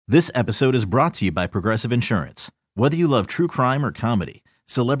This episode is brought to you by Progressive Insurance. Whether you love true crime or comedy,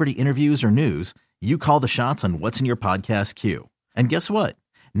 celebrity interviews or news, you call the shots on what's in your podcast queue. And guess what?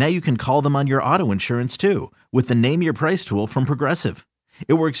 Now you can call them on your auto insurance too with the Name Your Price tool from Progressive.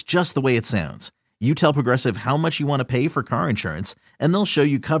 It works just the way it sounds. You tell Progressive how much you want to pay for car insurance, and they'll show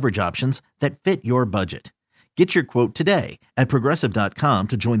you coverage options that fit your budget. Get your quote today at Progressive.com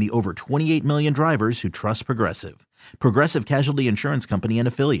to join the over 28 million drivers who trust Progressive. Progressive Casualty Insurance Company and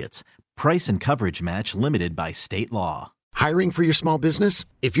Affiliates. Price and coverage match limited by state law. Hiring for your small business?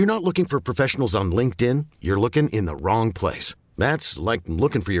 If you're not looking for professionals on LinkedIn, you're looking in the wrong place. That's like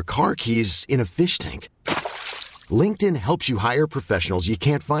looking for your car keys in a fish tank. LinkedIn helps you hire professionals you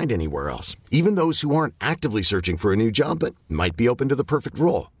can't find anywhere else, even those who aren't actively searching for a new job but might be open to the perfect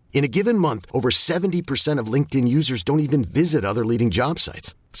role. In a given month, over 70% of LinkedIn users don't even visit other leading job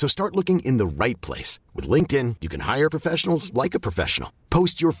sites. So start looking in the right place. With LinkedIn, you can hire professionals like a professional.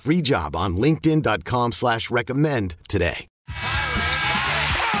 Post your free job on linkedin.com/recommend today. Oh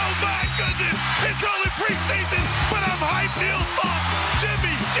my goodness, it's only preseason, but I'm hyped. Neil Funk,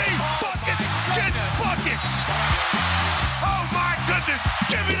 Jimmy G buckets, gets buckets. Oh my goodness,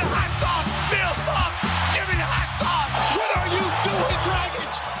 give me the hot sauce, Neil Funk, give me the hot sauce. What are you doing,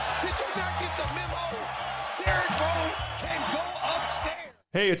 Dragons? Did you not get the memo? Derrick Rose can go upstairs.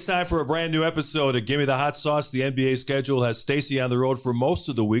 Hey, it's time for a brand new episode of Gimme the Hot Sauce. The NBA schedule has Stacey on the road for most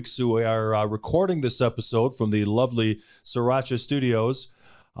of the week, so we are recording this episode from the lovely Sriracha Studios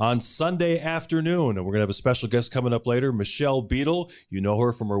on Sunday afternoon. And we're going to have a special guest coming up later, Michelle Beadle. You know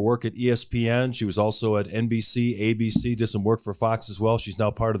her from her work at ESPN. She was also at NBC, ABC, did some work for Fox as well. She's now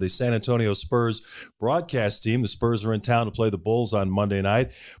part of the San Antonio Spurs broadcast team. The Spurs are in town to play the Bulls on Monday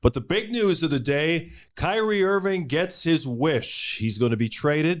night. But the big news of the day, Kyrie Irving gets his wish. He's going to be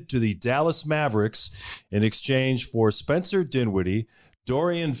traded to the Dallas Mavericks in exchange for Spencer Dinwiddie,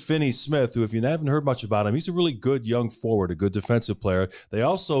 Dorian Finney-Smith, who, if you haven't heard much about him, he's a really good young forward, a good defensive player. They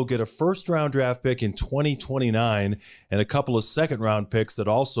also get a first-round draft pick in 2029 and a couple of second-round picks that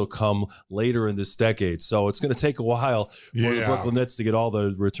also come later in this decade. So it's going to take a while for the Brooklyn Nets to get all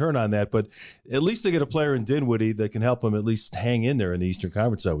the return on that. But at least they get a player in Dinwiddie that can help them at least hang in there in the Eastern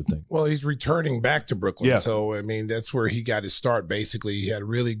Conference, I would think. Well, he's returning back to Brooklyn. Yeah. So, I mean, that's where he got his start, basically. He had a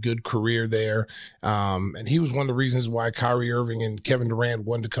really good career there. And he was one of the reasons why Kyrie Irving and Kevin Durant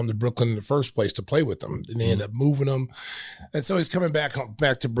wanted to come to Brooklyn in the first place to play with them. And they ended up moving him. And so he's coming back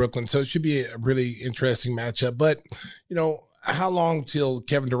to Brooklyn. So it should be a really interesting matchup. But, you know, how long till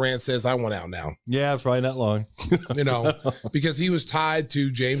Kevin Durant says, I want out now? Yeah, probably not long. You know, because he was tied to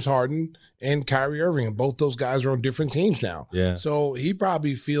James Harden and Kyrie Irving, and both those guys are on different teams now. Yeah. So he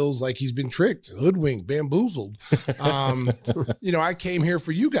probably feels like he's been tricked, hoodwinked, bamboozled. You know, I came here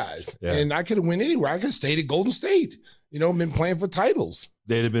for you guys, and I could have went anywhere. I could have stayed at Golden State, you know, been playing for titles.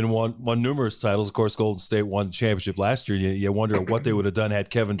 They'd have been won numerous titles. Of course, Golden State won the championship last year. You wonder what they would have done had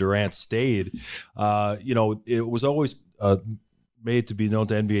Kevin Durant stayed. You know, it was always made to be known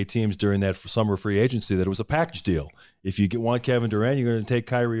to NBA teams during that summer free agency that it was a package deal. If you want Kevin Durant, you're going to take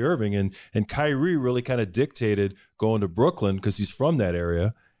Kyrie Irving. And Kyrie really kind of dictated going to Brooklyn because he's from that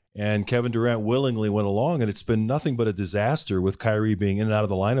area. And Kevin Durant willingly went along, and it's been nothing but a disaster with Kyrie being in and out of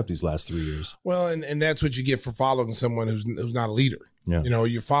the lineup these last 3 years. Well, and that's what you get for following someone who's not a leader. Yeah. You know,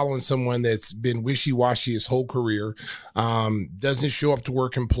 you're following someone that's been wishy-washy his whole career, doesn't show up to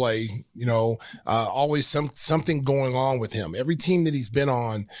work and play, you know, always something going on with him. Every team that he's been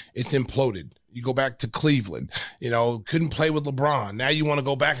on, it's imploded. You go back to Cleveland, you know, couldn't play with LeBron. Now you want to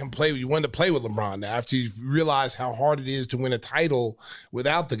go back and play. You want to play with LeBron now after you realize how hard it is to win a title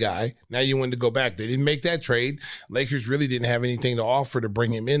without the guy. Now you want to go back. They didn't make that trade. Lakers really didn't have anything to offer to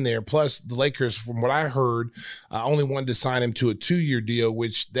bring him in there. Plus, the Lakers, from what I heard, only wanted to sign him to a 2-year deal,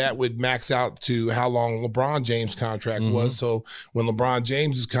 which that would max out to how long LeBron James' contract was. So when LeBron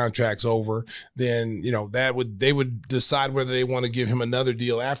James's contract's over, then, you know, they would decide whether they want to give him another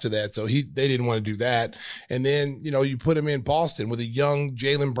deal after that. So they didn't want to do that. And then, you know, you put him in Boston with a young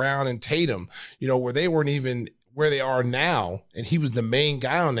Jaylen Brown and Tatum, you know, where they weren't even where they are now. And he was the main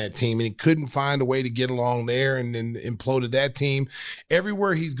guy on that team, and he couldn't find a way to get along there, and then imploded that team.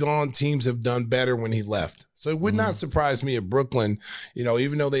 Everywhere he's gone, teams have done better when he left. So it would not surprise me if Brooklyn, you know,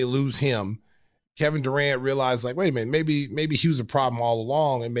 even though they lose him, Kevin Durant realized, like, wait a minute, maybe he was a problem all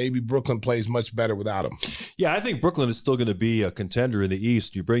along, and maybe Brooklyn plays much better without him. Yeah, I think Brooklyn is still going to be a contender in the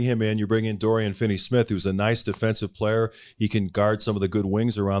East. You bring him in, you bring in Dorian Finney-Smith, who's a nice defensive player. He can guard some of the good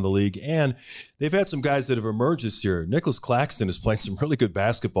wings around the league. And they've had some guys that have emerged this year. Nicholas Claxton is playing some really good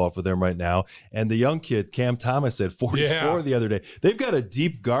basketball for them right now. And the young kid, Cam Thomas, had 44 the other day. They've got a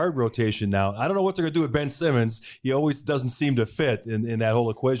deep guard rotation now. I don't know what they're going to do with Ben Simmons. He always doesn't seem to fit in that whole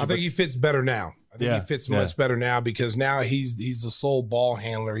equation. I think he fits better now. I think he fits much better now because now he's the sole ball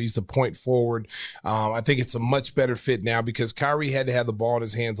handler. He's the point forward. I think it's a much better fit now because Kyrie had to have the ball in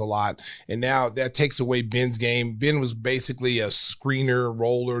his hands a lot. And now that takes away Ben's game. Ben was basically a screener,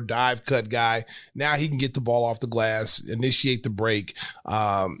 roller, dive cut guy. Now he can get the ball off the glass, initiate the break.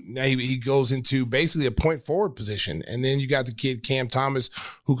 Now he goes into basically a point forward position. And then you got the kid Cam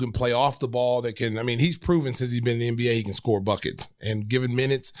Thomas who can play off the ball. He's proven since he's been in the NBA he can score buckets. And given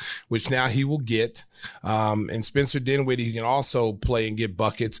minutes, which now he will get. And Spencer Dinwiddie, he can also play and get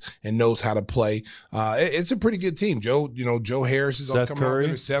buckets and knows how to play. It's a pretty good team. Joe Harris is all coming out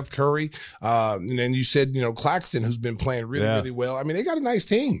there. Seth Curry. And then you said, Claxton, who's been playing really well. I mean, they got a nice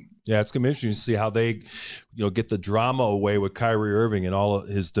team. Yeah, it's going to be interesting to see how they, get the drama away with Kyrie Irving and all of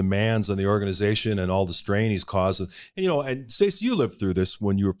his demands on the organization and all the strain he's caused. And, and Stacey, you lived through this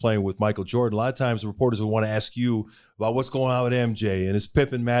when you were playing with Michael Jordan. A lot of times reporters will want to ask you about what's going on with MJ and is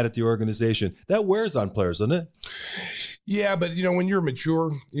Pippen mad at the organization. That wears on players, doesn't it? Yeah, but, when you're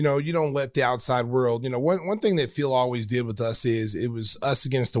mature, you don't let the outside world, one thing that Phil always did with us is it was us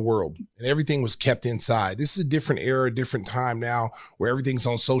against the world and everything was kept inside. This is a different era, different time now where everything's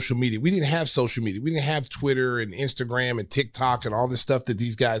on social media. We didn't have social media. We didn't have Twitter and Instagram and TikTok and all this stuff that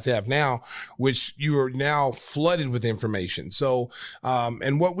these guys have now, which you are now flooded with information. So,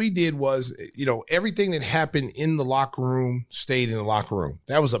 and what we did was, everything that happened in the locker room stayed in the locker room.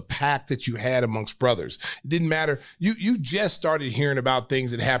 That was a pact that you had amongst brothers. It didn't matter. You just started hearing about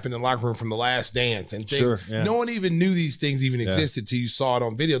things that happened in the locker room from The Last Dance and things. Sure, yeah. No one even knew these things even existed till you saw it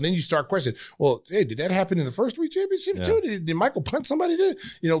on video. And then you start questioning, well, hey, did that happen in the first 3 championships too? Did Michael punch somebody?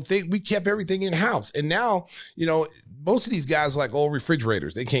 We kept everything in house. And now, most of these guys are like old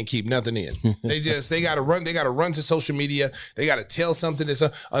refrigerators. They can't keep nothing in. They got to run. They got to run to social media. They got to tell something. It's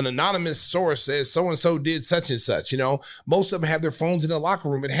an anonymous source says so-and-so did such and such. Most of them have their phones in the locker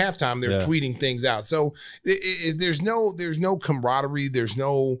room at halftime. They're tweeting things out. So there's no camaraderie. There's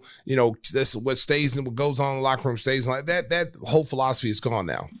no, that's what stays and what goes on in the locker room stays like that. That whole philosophy is gone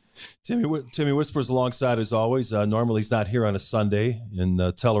now. Timmy Whispers alongside as always. Normally he's not here on a Sunday in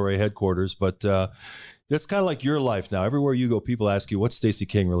Telluride headquarters, but that's kind of like your life now. Everywhere you go, people ask you, what's Stacey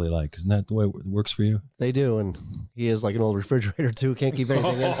King really like? Isn't that the way it works for you? They do, and he is like an old refrigerator, too. Can't keep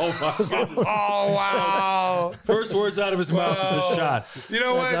anything in. Oh, wow. First words out of his mouth is a shot. You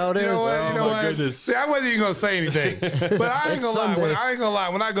know what? That's how it is. You know what? Goodness. See, I wasn't even going to say anything. But I ain't going to lie.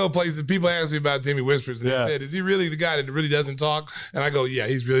 When I go places, people ask me about Timmy Whispers, and they said, is he really the guy that really doesn't talk? And I go, yeah,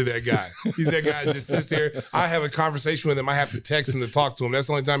 he's really that guy. He's that guy that just sits there. I have a conversation with him. I have to text him to talk to him. That's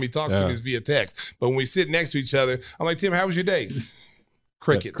the only time he talks to me is via text. But when we sit next to each other, I'm like, Tim, how was your day?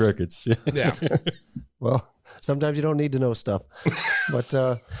 Crickets. Crickets. Yeah. Well, sometimes you don't need to know stuff. But,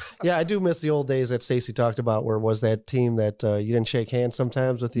 I do miss the old days that Stacey talked about where it was that team that you didn't shake hands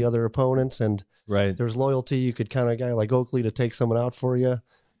sometimes with the other opponents. And there's loyalty. You could count on a guy like Oakley to take someone out for you.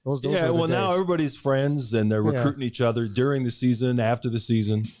 Those now everybody's friends and they're recruiting each other during the season, after the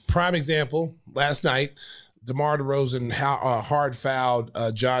season. Prime example, last night, DeMar DeRozan hard fouled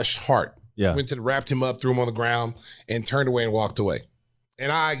Josh Hart. Yeah. Wrapped him up, threw him on the ground, and turned away and walked away.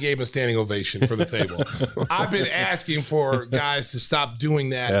 And I gave him a standing ovation for the table. I've been asking for guys to stop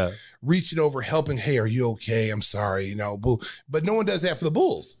doing that, reaching over, helping. Hey, are you okay? I'm sorry, But no one does that for the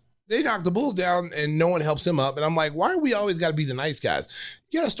Bulls. They knock the Bulls down and no one helps them up. And I'm like, why do we always got to be the nice guys?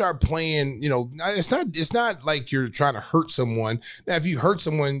 You got to start playing, it's not like you're trying to hurt someone. Now, if you hurt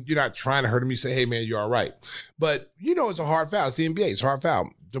someone, you're not trying to hurt them. You say, hey, man, you're all right. But, it's a hard foul. It's the NBA. It's a hard foul.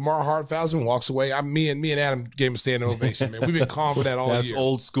 DeMar hard fouls and walks away. Me and Adam gave him a standing ovation, man. We've been calm for that all year. That's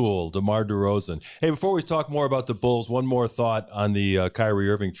old school, DeMar DeRozan. Hey, before we talk more about the Bulls, one more thought on the Kyrie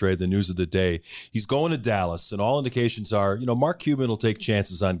Irving trade, the news of the day. He's going to Dallas, and all indications are, Mark Cuban will take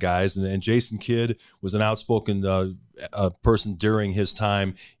chances on guys, and Jason Kidd was an outspoken person during his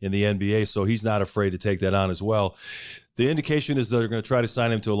time in the NBA, so he's not afraid to take that on as well. The indication is that they're going to try to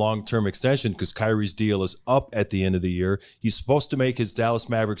sign him to a long-term extension because Kyrie's deal is up at the end of the year. He's supposed to make his Dallas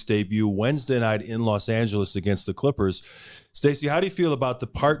Mavericks debut Wednesday night in Los Angeles against the Clippers. Stacey, how do you feel about the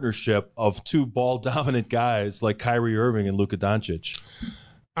partnership of two ball-dominant guys like Kyrie Irving and Luka Doncic?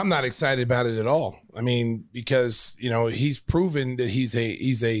 I'm not excited about it at all. I mean, because, he's proven that he's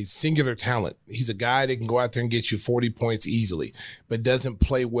a singular talent. He's a guy that can go out there and get you 40 points easily, but doesn't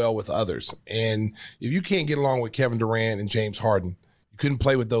play well with others. And if you can't get along with Kevin Durant and James Harden, you couldn't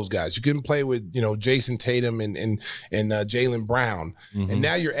play with those guys. You couldn't play with, Jason Tatum and Jaylen Brown. Mm-hmm. And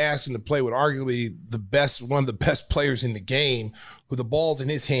now you're asking to play with arguably one of the best players in the game with the ball's in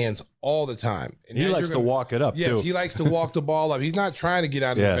his hands all the time. And he likes to walk it up, too. Yes, he likes to walk the ball up. He's not trying to get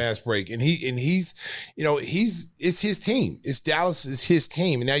out of the fast break. And it's his team. It's Dallas is his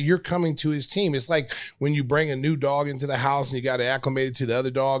team. And now you're coming to his team. It's like when you bring a new dog into the house and you got to acclimate it to the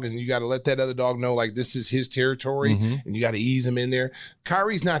other dog and you got to let that other dog know, like, this is his territory, and you got to ease him in there.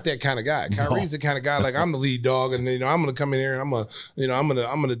 Kyrie's not that kind of guy. Kyrie's the kind of guy, like, I'm the lead dog, and I'm going to come in here and I'm going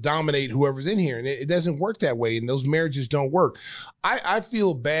to dominate whoever's in here. And it doesn't work that way. And those marriages don't work. I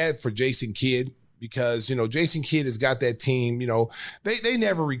feel bad for Jason Kidd because, Jason Kidd has got that team, they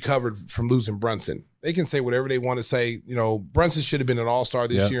never recovered from losing Brunson. They can say whatever they want to say. Brunson should have been an all-star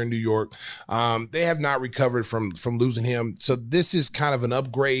this year in New York. They have not recovered from losing him. So this is kind of an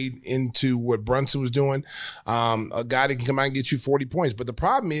upgrade into what Brunson was doing. A guy that can come out and get you 40 points. But the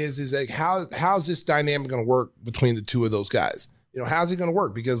problem is like, how's this dynamic going to work between the two of those guys? How's it going to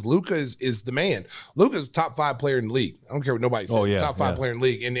work? Because Luka is the man. Luka's top 5 player in the league. I don't care what nobody says. Top 5 player in the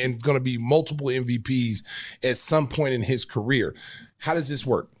league and going to be multiple MVPs at some point in his career. How does this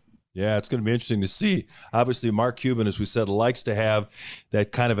work? Yeah, it's going to be interesting to see. Obviously, Mark Cuban, as we said, likes to have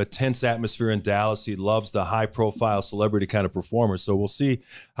that kind of a tense atmosphere in Dallas. He loves the high-profile celebrity kind of performer. So we'll see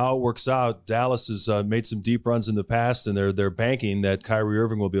how it works out. Dallas has made some deep runs in the past, and they're banking that Kyrie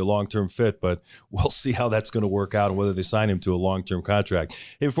Irving will be a long-term fit. But we'll see how that's going to work out and whether they sign him to a long-term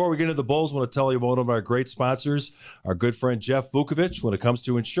contract. Hey, before we get into the Bulls, I want to tell you about one of our great sponsors, our good friend Jeff Vukovich. When it comes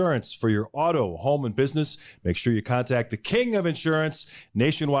to insurance for your auto, home, and business, make sure you contact the king of insurance,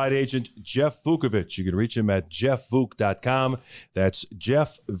 nationwide agent Jeff Vukovich. You can reach him at jeffvuk.com. That's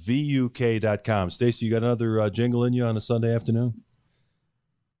jeffvuk.com. Stacey, you got another jingle in you on a Sunday afternoon?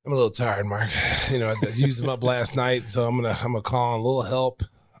 I'm a little tired, Mark. I used them up last night, so I'm gonna call on a little help.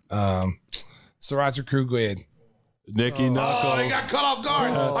 Sriracha Crew, go ahead. Nicky Knuckles. Oh, they got caught off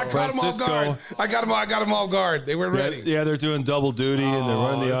guard. I caught them off guard. I got them off guard. They weren't ready. Yeah, they're doing double duty and they're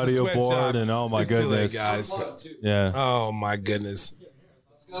running the audio board. And oh my goodness, guys. Yeah. Oh my goodness.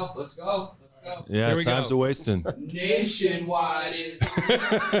 Let's go. Yeah, time's a wasting. Nationwide is.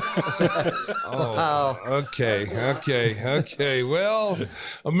 Okay. Well,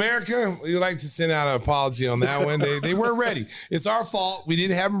 America, we would like to send out an apology on that one. They weren't ready. It's our fault. We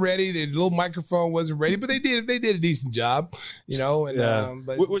didn't have them ready. The little microphone wasn't ready, but they did a decent job, And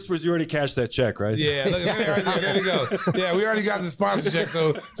but Whispers, you already cashed that check, right? Yeah, look, there you go. Yeah, we already got the sponsor check.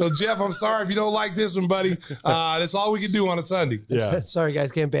 So Jeff, I'm sorry if you don't like this one, buddy. That's all we can do on a Sunday. Yeah. Sorry,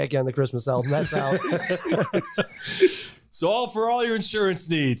 guys, can't back you on the Christmas album. That's out. So for all your insurance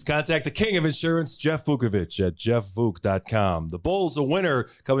needs, contact the king of insurance, Jeff Vukovich at jeffvuk.com. The Bulls, a winner,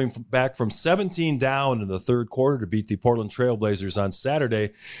 coming back from 17 down in the third quarter to beat the Portland Trailblazers on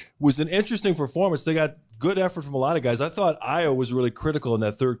Saturday, was an interesting performance. They got good effort from a lot of guys. I thought Ayo was really critical in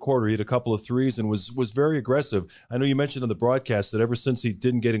that third quarter. He had a couple of threes and was very aggressive. I know you mentioned on the broadcast that ever since he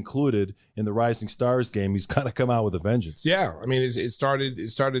didn't get included in the Rising Stars game, he's kind of come out with a vengeance. Yeah, I mean, it started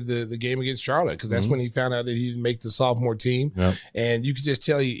the game against Charlotte because that's when he found out that he didn't make the sophomore team. Yep. And you could just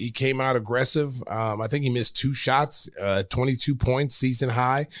tell he came out aggressive. I think he missed 2 shots, 22 points, season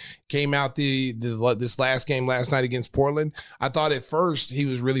high. Came out this last game last night against Portland. I thought at first he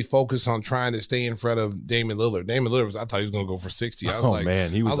was really focused on trying to stay in front of Damian Lillard. I thought he was going to go for 60. I was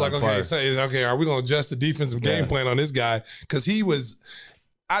man, he was like, okay, are we going to adjust the defensive game plan on this guy? Because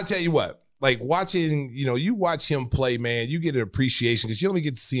I'll tell you what, like watching, you watch him play, man, you get an appreciation because you only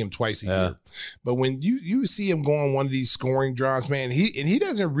get to see him twice a year. But when you see him go on one of these scoring drives, man, he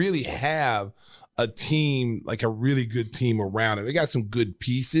doesn't really have a team, like a really good team around him. They got some good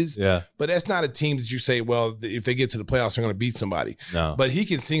pieces, but that's not a team that you say, well, if they get to the playoffs, they're going to beat somebody. No. But he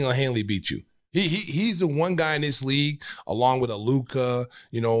can single-handedly beat you. He's the one guy in this league, along with a Luka,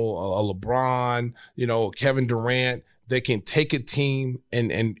 a LeBron, Kevin Durant, that can take a team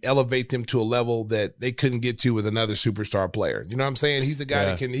and elevate them to a level that they couldn't get to with another superstar player. You know what I'm saying? He's a guy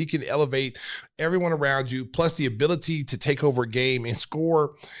that can elevate everyone around you, plus the ability to take over a game and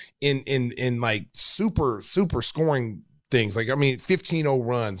score in like super scoring things. Like, I mean, 15-0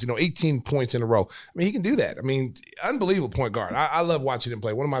 runs, 18 points in a row. I mean, he can do that. I mean, unbelievable point guard. I love watching him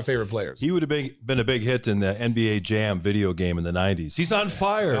play. One of my favorite players. He would have been a big hit in the NBA Jam video game in the 90s. He's on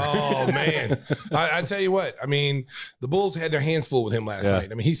fire. Oh, man. I tell you what, I mean, the Bulls had their hands full with him last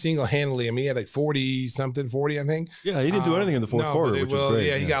night. I mean, he single-handedly, he had like 40, I think. Yeah, he didn't do anything in the fourth quarter, which was great.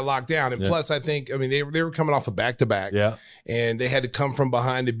 Yeah, he got locked down. And plus, I think, they were coming off a back-to-back. Yeah. And they had to come from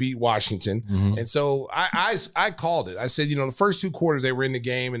behind to beat Washington. Mm-hmm. And so I called it. I said, the first 2 quarters they were in the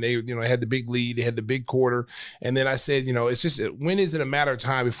game and they, had the big lead. They had the big quarter. And then I said, it's just, when is it a matter of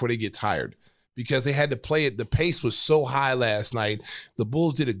time before they get tired? Because they had to play it. The pace was so high last night. The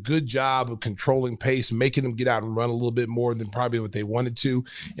Bulls did a good job of controlling pace, making them get out and run a little bit more than probably what they wanted to.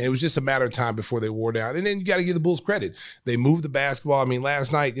 And it was just a matter of time before they wore down. And then you got to give the Bulls credit. They moved the basketball. I mean,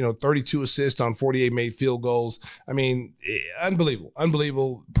 last night, 32 assists on 48 made field goals. I mean,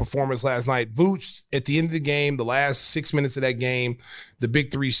 unbelievable performance last night. Vooch, at the end of the game, the last 6 minutes of that game, the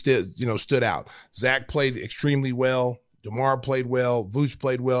big three stood out. Zach played extremely well. DeMar played well. Vooch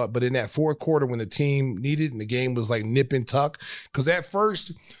played well. But in that fourth quarter, when the team needed and the game was like nip and tuck, because that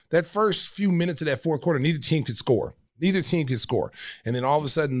first few minutes of that fourth quarter, neither team could score. And then all of a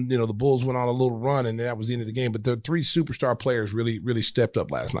sudden, the Bulls went on a little run, and that was the end of the game. But the 3 superstar players really, really stepped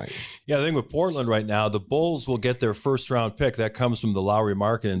up last night. Yeah, I think with Portland right now, the Bulls will get their first-round pick. That comes from the Lowry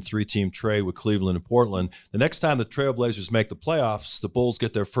Markkanen 3-team trade with Cleveland and Portland. The next time the Trailblazers make the playoffs, the Bulls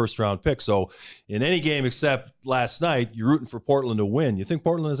get their first-round pick. So in any game except last night, you're rooting for Portland to win. You think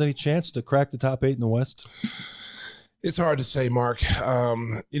Portland has any chance to crack the top 8 in the West? It's hard to say, Mark. I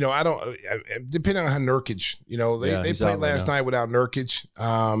don't. Depending on how Nurkic, they played last night without Nurkic,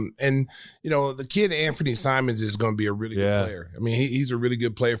 and the kid Anthony Simons is going to be a really good player. I mean, he's a really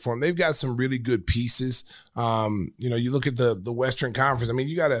good player for him. They've got some really good pieces. You look at the Western Conference. I mean,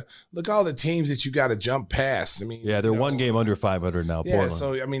 you got to look at all the teams that you got to jump past. I mean, they're one game under 500 now. Yeah, Portland.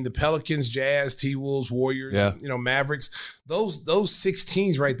 so I mean, the Pelicans, Jazz, T-Wolves, Warriors, Mavericks. Those 6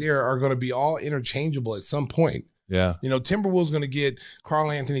 teams right there are going to be all interchangeable at some point. Yeah. Timberwolves going to get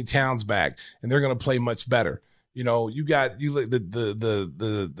Karl Anthony Towns back, and they're going to play much better. You got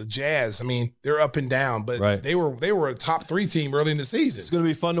the Jazz. I mean, they're up and down, but they were a top 3 team early in the season. It's going to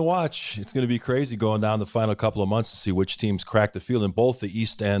be fun to watch. It's going to be crazy going down the final couple of months to see which teams crack the field in both the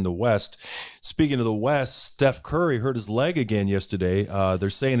East and the West. Speaking of the West, Steph Curry hurt his leg again yesterday. They're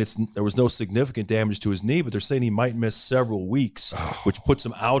saying there was no significant damage to his knee, but they're saying he might miss several weeks, which puts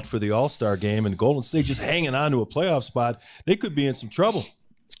him out for the All-Star game. And Golden State just hanging on to a playoff spot. They could be in some trouble.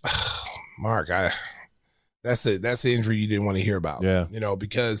 Mark, That's an injury you didn't want to hear about. Yeah.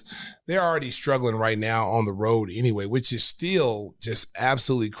 Because they're already struggling right now on the road anyway, which is still just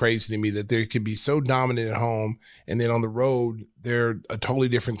absolutely crazy to me that they could be so dominant at home and then on the road, they're a totally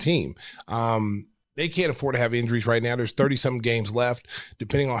different team. They can't afford to have injuries right now. There's 30-something games left,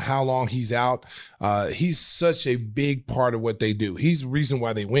 depending on how long he's out. He's such a big part of what they do. He's the reason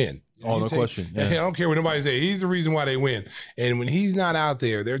why they win. Oh, no question. Yeah. I don't care what nobody says. He's the reason why they win. And when he's not out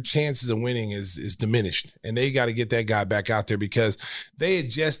there, their chances of winning is diminished. And they got to get that guy back out there because they had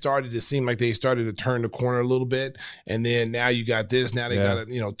just started to seem like they started to turn the corner a little bit. And then now you got this. Now they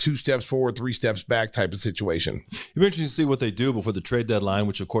got 2 steps forward, 3 steps back type of situation. It'll be interesting to see what they do before the trade deadline,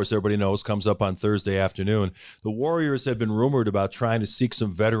 which, of course, everybody knows comes up on Thursday afternoon. The Warriors have been rumored about trying to seek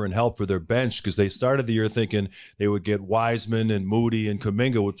some veteran help for their bench because they started the year thinking they would get Wiseman and Moody and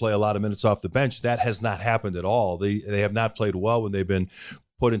Kuminga would play a lot of minutes off the bench. That has not happened at all. They have not played well when they've been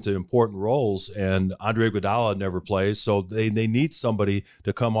put into important roles, and Andre Iguodala never plays, so they need somebody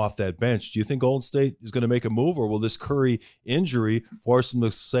to come off that bench. Do you think Golden State is going to make a move, or will this Curry injury force them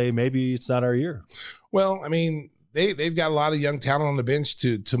to say maybe it's not our year? Well, I mean, they've got a lot of young talent on the bench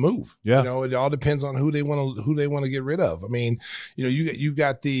to move. Yeah. It all depends on who they want to get rid of. I mean, you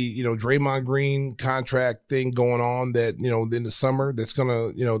got the Draymond Green contract thing going on that in the summer that's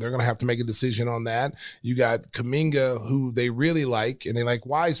gonna they're gonna have to make a decision on that. You got Kuminga, who they really like, and they like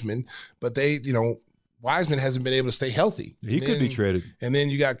Wiseman, but Wiseman hasn't been able to stay healthy. He could be traded. And then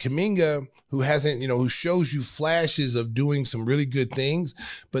you got Kuminga, who hasn't who shows you flashes of doing some really good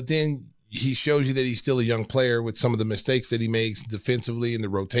things, but then he shows you that he's still a young player with some of the mistakes that he makes defensively and the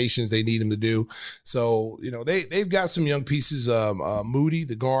rotations they need him to do. So, they've got some young pieces. Moody,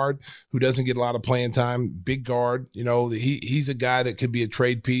 the guard, who doesn't get a lot of playing time, big guard. He's a guy that could be a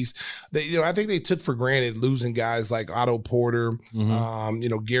trade piece. I think they took for granted losing guys like Otto Porter,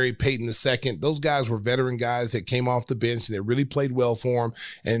 Gary Payton II. Those guys were veteran guys that came off the bench and that really played well for him.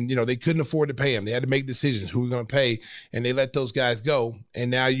 And, they couldn't afford to pay him. They had to make decisions who we're going to pay, and they let those guys go. And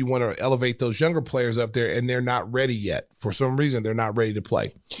now you want to elevate those younger players up there, and they're not ready yet. For some reason, they're not ready to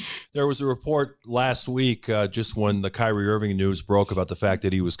play. There was a report last week, just when the Kyrie Irving news broke about the fact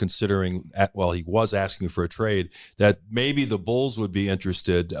that he was considering, he was asking for a trade, that maybe the Bulls would be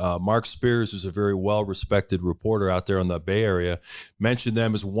interested. Mark Spears, who's a very well-respected reporter out there in the Bay Area, mentioned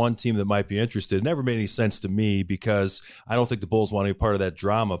them as one team that might be interested. It never made any sense to me because I don't think the Bulls want any part of that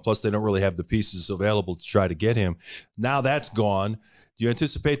drama. Plus, they don't really have the pieces available to try to get him. Now that's gone. Do you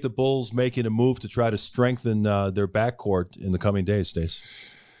anticipate the Bulls making a move to try to strengthen their backcourt in the coming days, Stace?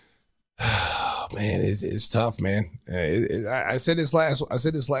 Man, it's tough, man. I said this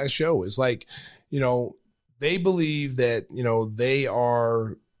last show. It's like, they believe that,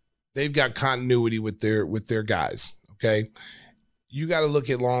 they've got continuity with their guys. Okay. You got to look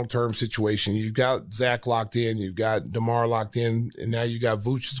at long-term situation. You've got Zach locked in, you've got DeMar locked in, and now you got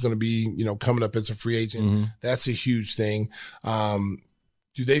Vooch is going to be, coming up as a free agent. Mm-hmm. That's a huge thing.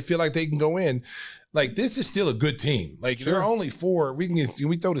 Do they feel like they can go in? Like, this is still a good team. Like, sure. There are only 4. We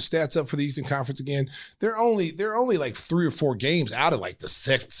throw the stats up for the Eastern Conference again. They're only like 3 or 4 games out of like the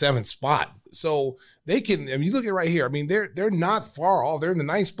 7th spot. So they can. I mean, you look at it right here. I mean, they're not far off. They're in the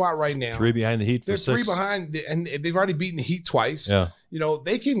 9th spot right now. 3 behind the Heat. They're 3 behind, and they've already beaten the Heat twice. Yeah.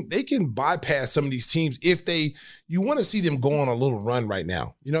 They can bypass some of these teams if you want to see them go on a little run right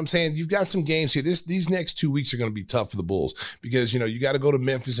now. You know what I'm saying? You've got some games here. These next 2 weeks are going to be tough for the Bulls because, you got to go to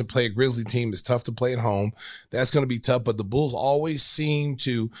Memphis and play a Grizzly team that's tough to play at home. That's going to be tough, but the Bulls always seem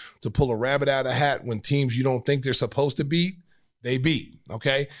to pull a rabbit out of a hat when teams you don't think they're supposed to beat, they beat.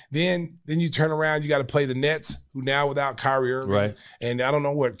 Okay. Then you turn around, you got to play the Nets, who now without Kyrie Irving. Right. And I don't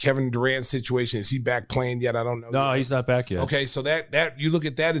know what Kevin Durant's situation is. He back playing yet? I don't know. No, he's not back yet. Okay. So that you look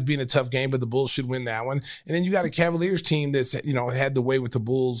at that as being a tough game, but the Bulls should win that one. And then you got a Cavaliers team that's, had the way with the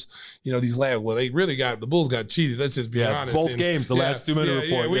Bulls, these last, they really the Bulls got cheated. Let's just be honest. Both games, the last 2-minute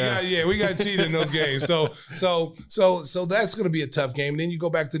report. We got cheated in those games. So that's going to be a tough game. And then you go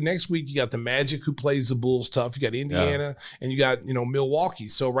back to next week, you got the Magic who plays the Bulls tough. You got Indiana and you got, Milwaukee.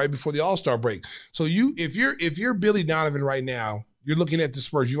 So right before the All-Star break. So if you're Billy Donovan right now, you're looking at the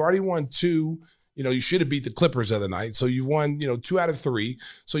Spurs. You already won 2. You should have beat the Clippers the other night. So you won, 2 out of 3.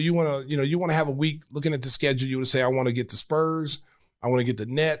 So you want to have a week looking at the schedule. You would say, I want to get the Spurs. I want to get the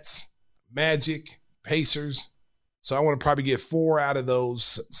Nets, Magic, Pacers. So I want to probably get 4 out of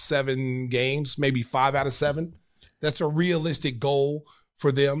those 7 games, maybe 5 out of 7. That's a realistic goal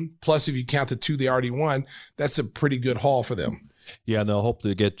for them. Plus, if you count the 2 they already won, that's a pretty good haul for them. Yeah, and they'll hope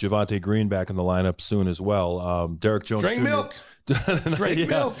to get Javonte Green back in the lineup soon as well. Derek Jones Drink Jr. milk. Drink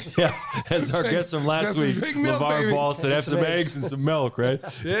milk. Yeah, as our guest from last week, LeVar Ball said, have some eggs and some milk, right?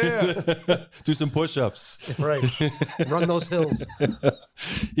 Yeah. Do some push-ups. Right. Run those hills.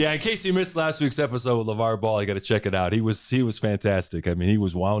 Yeah, in case you missed last week's episode with LeVar Ball, you got to check it out. He was fantastic. I mean, he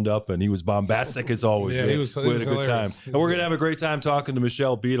was wound up and he was bombastic as always. Yeah, we had a good time. And we're going to have a great time talking to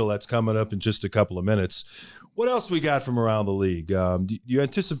Michelle Beadle. That's coming up in just a couple of minutes. What else we got from around the league? Do you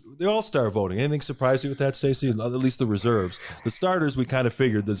anticipate the All-Star voting? Anything surprise you with that, Stacey? At least the reserves. The starters, we kind of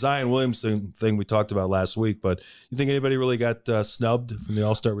figured. The Zion Williamson thing we talked about last week, but you think anybody really got snubbed from the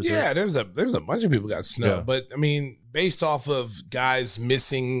All-Star reserve? Yeah, there's a bunch of people got snubbed, Yeah. But I mean, based off of guys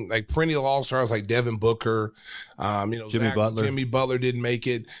missing, like perennial All-Stars like Devin Booker, Jimmy Butler didn't make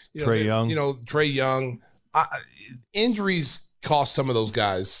it. Trae Young. Trae Young. Injuries cost some of those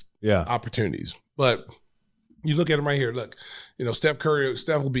guys opportunities, but. You look at him right here. Look, Steph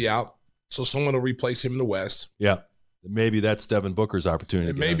will be out, so someone will replace him in the West. Yeah, maybe that's Devin Booker's opportunity.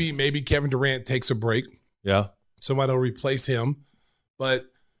 And maybe Kevin Durant takes a break. Yeah, somebody will replace him. But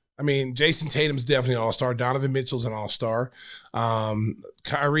I mean, Jason Tatum's definitely an all-star. Donovan Mitchell's an all-star.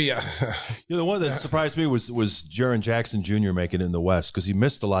 Kyrie. The one that surprised me was Jaren Jackson Jr. making it in the West because he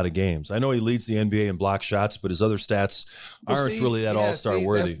missed a lot of games. I know he leads the NBA in block shots, but his other stats aren't really that all-star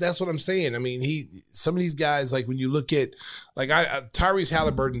worthy. That's what I'm saying. I mean, some of these guys, like when you look at, Tyrese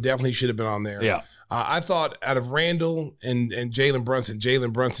Halliburton definitely should have been on there. Yeah. I thought out of Randall and Jalen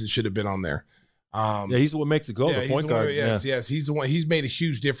Brunson should have been on there. He's the one makes it go. The point guard. Yes, he's the one. He's made a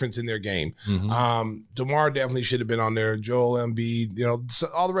huge difference in their game. Mm-hmm. DeMar definitely should have been on there. Joel Embiid. So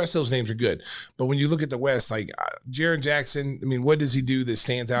all the rest of those names are good. But when you look at the West, like Jaren Jackson, I mean, what does he do that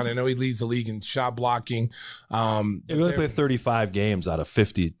stands out? I know he leads the league in shot blocking. He only played 35 games out of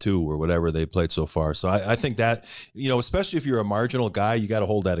 52 or whatever they played so far. So I think that especially if you're a marginal guy, you got to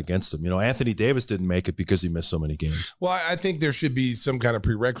hold that against him. Anthony Davis didn't make it because he missed so many games. Well, I think there should be some kind of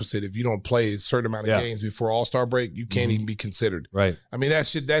prerequisite. If you don't play a certain amount of games before All-Star break, you can't even be considered. Right. I mean,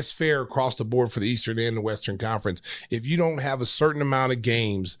 that's fair across the board for the Eastern and the Western Conference. If you don't have a certain amount of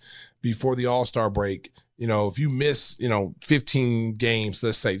games before the All-Star break, You know, if you miss, 15 games,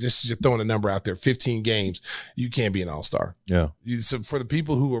 let's say, just throwing a number out there, 15 games, you can't be an all-star. Yeah. So for the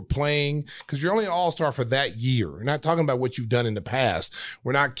people who are playing, because you're only an all-star for that year. We're not talking about what you've done in the past.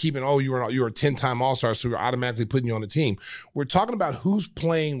 We're not keeping, you were a 10-time all-star, so we're automatically putting you on the team. We're talking about who's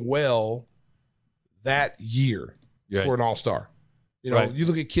playing well that year for an all-star. You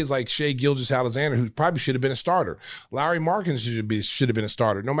look at kids like Shai Gilgeous-Alexander, who probably should have been a starter. Lauri Markkanen should have been a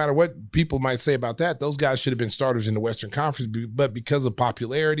starter. No matter what people might say about that, those guys should have been starters in the Western Conference. But because of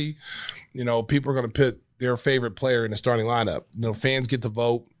popularity, people are going to put their favorite player in the starting lineup. Fans get to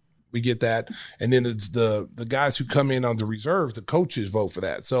vote. We get that. And then it's the guys who come in on the reserves, the coaches vote for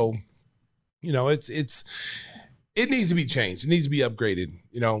that. So, it needs to be changed. It needs to be upgraded.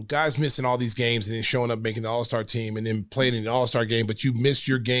 Guys missing all these games and then showing up making the All-Star team and then playing in the All-Star game, but you missed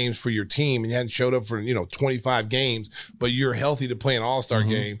your games for your team and you hadn't showed up for, 25 games, but you're healthy to play an All-Star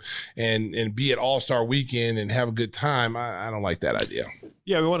game and be at All-Star weekend and have a good time. I don't like that idea.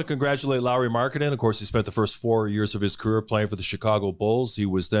 Yeah, we want to congratulate Lauri Markkanen. Of course, he spent the first 4 years of his career playing for the Chicago Bulls. He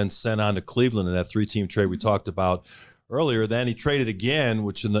was then sent on to Cleveland in that 3-team trade we talked about earlier. Then he traded again,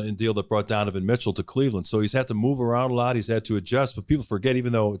 which in the deal that brought Donovan Mitchell to Cleveland. So he's had to move around a lot. He's had to adjust. But people forget,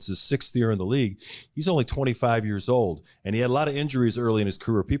 even though it's his 6th year in the league, he's only 25 years old. And he had a lot of injuries early in his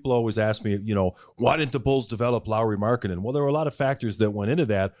career. People always ask me, why didn't the Bulls develop Lauri Markkanen? Well, there were a lot of factors that went into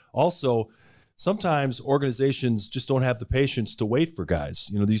that. Also, sometimes organizations just don't have the patience to wait for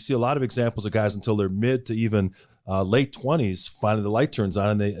guys. You see a lot of examples of guys until they're mid to even late 20s, finally the light turns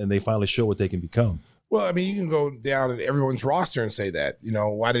on and they finally show what they can become. Well, I mean, you can go down at everyone's roster and say that,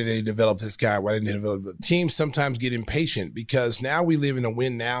 why did they develop this guy? Why didn't they develop the teams? Sometimes get impatient because now we live in a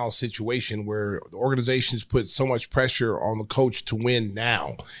win now situation where the organizations put so much pressure on the coach to win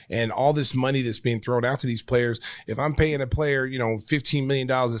now. And all this money that's being thrown out to these players, if I'm paying a player, $15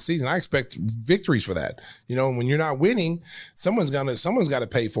 million a season, I expect victories for that. When you're not winning, someone's got to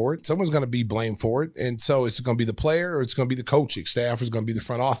pay for it. Someone's going to be blamed for it. And so it's going to be the player or it's going to be the coaching staff or it's going to be the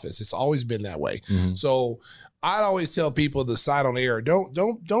front office. It's always been that way. Mm-hmm. So I always tell people to side on air.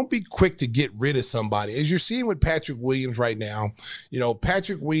 Don't be quick to get rid of somebody. As you're seeing with Patrick Williams right now,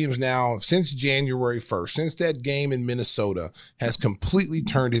 Patrick Williams now, since January 1st, since that game in Minnesota, has completely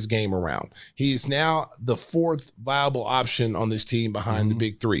turned his game around. He is now the 4th viable option on this team behind the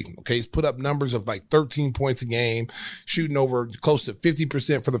big 3. Okay, he's put up numbers of like 13 points a game, shooting over close to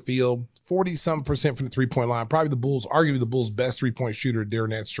 50% for the field, 40-some% from the 3-point line. Probably arguably the Bulls' best 3-point shooter during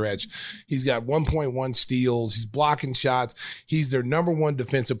that stretch. He's got 1.1 steals. He's blocking shots. He's their number 1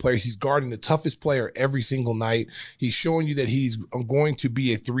 defensive player. He's guarding the toughest player every single night. He's showing you that he's going to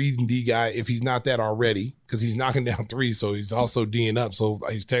be a 3-and-D guy if he's not that already, because he's knocking down threes, so he's also D'ing up, so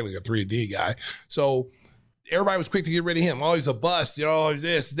he's technically a 3-and-D guy. So everybody was quick to get rid of him. Oh, he's a bust,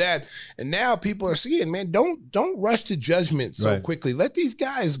 this, that. And now people are seeing, man, don't rush to judgment so quickly. Let these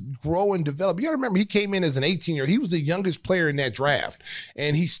guys grow and develop. You got to remember, he came in as an 18-year. He was the youngest player in that draft,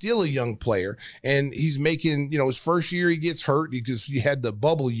 and he's still a young player. And he's making, his first year he gets hurt because he had the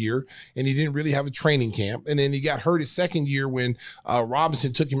bubble year, and he didn't really have a training camp. And then he got hurt his second year when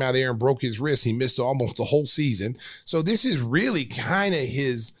Robinson took him out there and broke his wrist. He missed almost the whole season. So this is really kind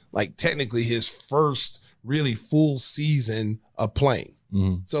of technically his first really full season of playing.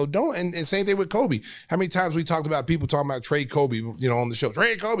 Mm-hmm. So and same thing with Kobe. How many times we talked about people talking about trade Kobe, on the show,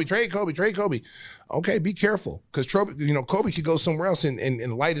 trade Kobe. Okay, be careful, because Kobe could go somewhere else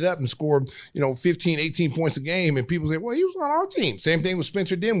and light it up and score, 15, 18 points a game. And people say, well, he was on our team. Same thing with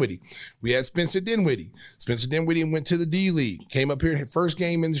Spencer Dinwiddie. We had Spencer Dinwiddie. Spencer Dinwiddie went to the D League, came up here, first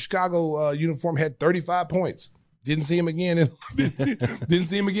game in the Chicago uniform, had 35 points. Didn't see him again in the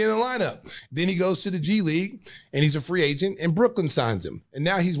lineup. Then he goes to the G League and he's a free agent, and Brooklyn signs him. And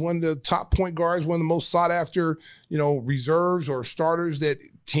now he's one of the top point guards, one of the most sought after, reserves or starters that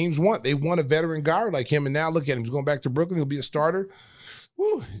teams want. They want a veteran guard like him. And now look at him. He's going back to Brooklyn. He'll be a starter.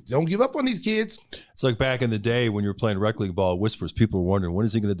 Woo, don't give up on these kids. It's like back in the day when you were playing rec league ball, Whispers, people were wondering, when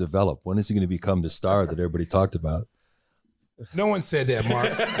is he going to develop? When is he going to become the star that everybody talked about? No one said that, Mark.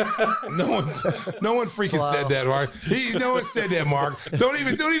 No one freaking said that, Mark. No one said that, Mark. Don't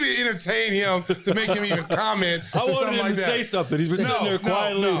even entertain him to make him even comment. I wanted him to say something. He's been sitting there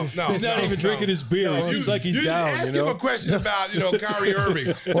quietly. He's not even drinking his beer. He's like he's down. Ask him a question about Kyrie Irving.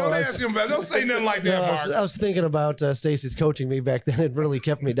 Don't ask him about. Don't say nothing like that, Mark. I was thinking about Stacey's coaching me back then. It really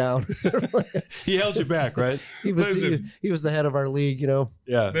kept me down. He held you back, right? He was the head of our league,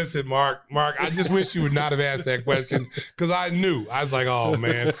 Yeah. Listen, Mark. I just wish you would not have asked that question, because I knew. I was like, oh,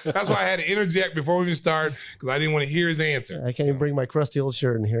 man. That's why I had to interject before we even start because I didn't want to hear his answer. I can't even bring my crusty old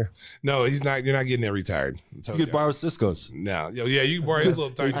shirt in here. No, he's not. You're not getting that retired. You could borrow Cisco's. No. Yeah, you can borrow his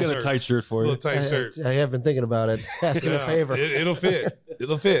little tight shirt. He's got a tight shirt for you. Little tight shirt. I have been thinking about it. Asking a favor. It'll fit.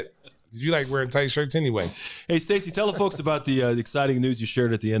 It'll fit. You like wearing tight shirts anyway. Hey, Stacey, tell the folks about the exciting news you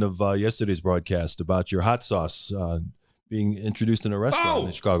shared at the end of yesterday's broadcast about your hot sauce being introduced in a restaurant in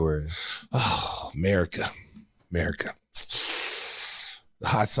the Chicago area. Oh, America. The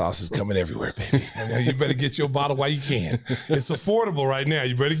hot sauce is coming everywhere, baby. You better get your bottle while you can. It's affordable right now.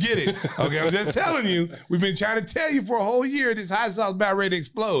 You better get it. Okay, I'm just telling you. We've been trying to tell you for a whole year this hot sauce is about ready to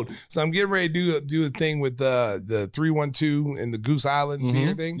explode. So I'm getting ready to do a thing with the 312 and the Goose Island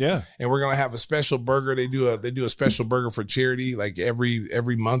beer thing. Yeah, and we're gonna have a special burger. They do a special burger for charity like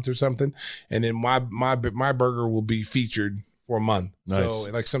every month or something. And then my burger will be featured for a month. Nice.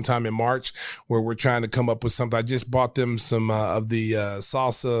 So like sometime in March where we're trying to come up with something. I just bought them some of the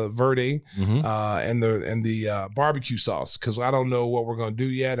salsa verde and the barbecue sauce because I don't know what we're going to do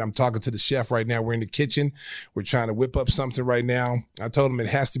yet. I'm talking to the chef right now. We're in the kitchen. We're trying to whip up something right now. I told him it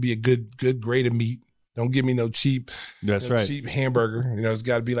has to be a good grade of meat. Don't give me no cheap cheap hamburger. It's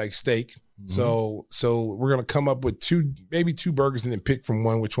got to be like steak. So we're going to come up with maybe two burgers and then pick from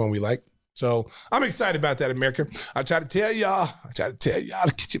which one we like. So I'm excited about that, America. I try to tell y'all to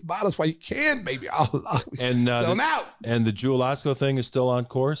get your bottles while you can, baby. And selling out. And the Jewel Osco thing is still on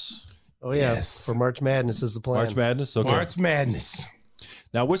course? Oh, yeah. Yes. For March Madness is the plan. March Madness? Okay. March Madness.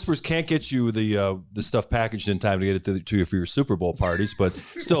 Now, Whispers can't get you the stuff packaged in time to get it to you for your Super Bowl parties, but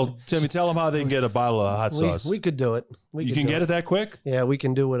still, Timmy, tell them how they can get a bottle of hot sauce. We could do it. You can get it that quick? Yeah, we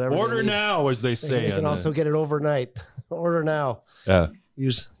can do whatever. Order now, as they say. You can also get it overnight. Order now. Yeah.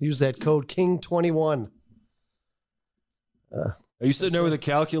 Use that code KING21. Are you sitting there with a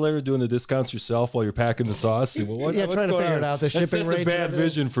calculator doing the discounts yourself while you're packing the sauce? Trying to figure it out. The shipping rates. That's a bad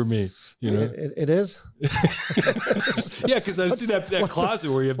vision for me. It is. Yeah, because I see that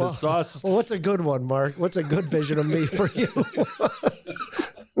closet where you have the sauce. Well, what's a good one, Mark? What's a good vision of me for you?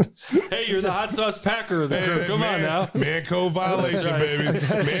 Hey, you're the hot sauce packer of the crew. Come on now. Man code violation, baby.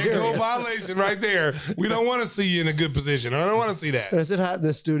 Man code violation right there. We don't want to see you in a good position. I don't want to see that. Is it hot in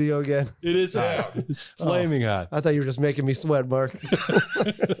the studio again? It is hot. Flaming hot. I thought you were just making me sweat, Mark.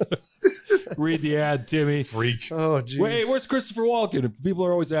 Read the ad, Timmy. Freak. Oh, geez. Wait, where's Christopher Walken? People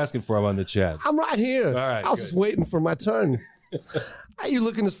are always asking for him on the chat. I'm right here. All right. I was just waiting for my turn. Are you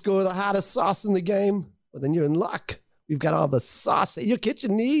looking to score the hottest sauce in the game? Well, then you're in luck. We've got all the sauce that your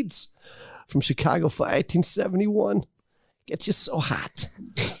kitchen needs. From Chicago for 1871. Gets you so hot.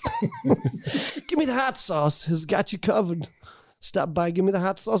 Give Me the Hot Sauce has got you covered. Stop by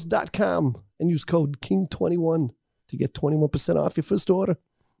GiveMeTheHotSauce.com and use code KING21 to get 21% off your first order.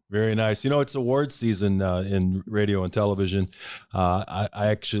 Very nice. It's award season in radio and television. I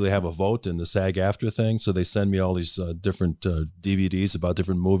actually have a vote in the SAG-AFTRA thing, so they send me all these different DVDs about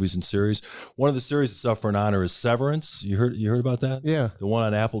different movies and series. One of the series that's up for an honor is Severance. You heard about that? Yeah. The one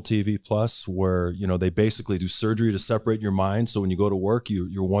on Apple TV Plus, where they basically do surgery to separate your mind. So when you go to work,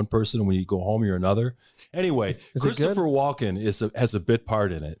 you're one person, and when you go home, you're another. Anyway, Christopher Walken has a bit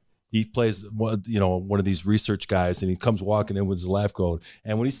part in it. He plays, one of these research guys, and he comes walking in with his lab coat.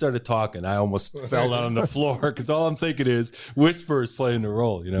 And when he started talking, I almost fell down on the floor because all I'm thinking is Whisper is playing the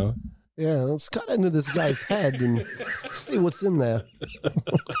role, Yeah, let's cut into this guy's head and see what's in there.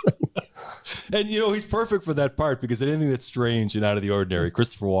 And, he's perfect for that part because anything that's strange and out of the ordinary,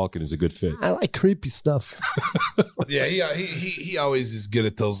 Christopher Walken is a good fit. I like creepy stuff. Yeah, he always is good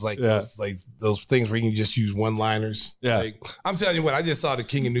at those those things where you can just use one-liners. Yeah. Like, I'm telling you what, I just saw The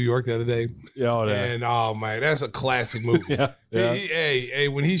King of New York the other day. Yeah, and oh man, that's a classic movie. Yeah. Hey,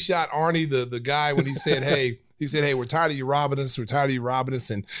 when he shot Arnie, the guy, when he said, hey, we're tired of you robbing us. We're tired of you robbing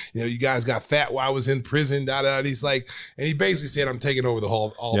us. And, you guys got fat while I was in prison. And he's like, and he basically said, I'm taking over the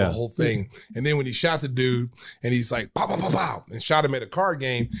whole thing. And then when he shot the dude and he's like, pow, pow, pow, pow, and shot him at a card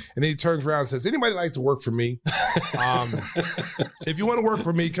game. And then he turns around and says, anybody like to work for me? If you want to work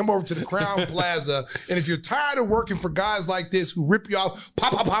for me, come over to the Crown Plaza. And if you're tired of working for guys like this who rip you off,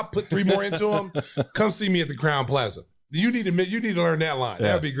 pop, pop, pop, put 3 more into them, come see me at the Crown Plaza. You need to learn that line. Yeah.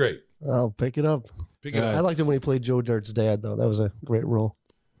 That'd be great. I'll pick it up. I liked it when he played Joe Dirt's dad, though. That was a great role.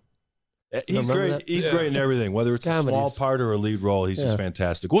 He's great. That? He's great in everything, whether it's a small part or a lead role. He's just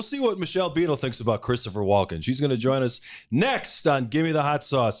fantastic. We'll see what Michelle Beadle thinks about Christopher Walken. She's going to join us next on Give Me the Hot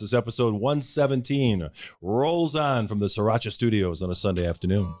Sauce. This episode 117 rolls on from the Sriracha Studios on a Sunday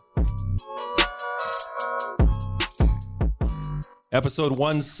afternoon. Episode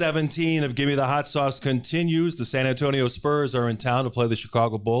 117 of Give Me the Hot Sauce continues. The San Antonio Spurs are in town to play the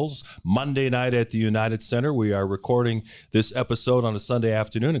Chicago Bulls Monday night at the United Center. We are recording this episode on a Sunday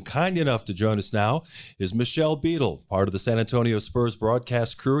afternoon, and kind enough to join us now is Michelle Beadle, part of the San Antonio Spurs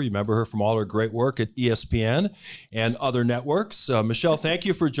broadcast crew. You remember her from all her great work at ESPN and other networks. Michelle, thank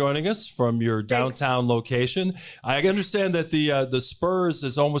you for joining us from your downtown location. I understand that the Spurs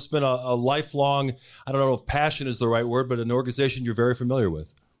has almost been a lifelong, I don't know if passion is the right word, but an organization you're very familiar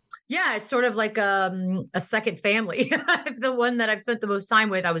with. Yeah, it's sort of like a second family. The one that I've spent the most time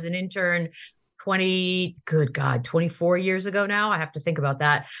with. I was an intern 24 years ago now. I have to think about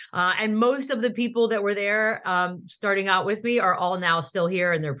that. And most of the people that were there starting out with me are all now still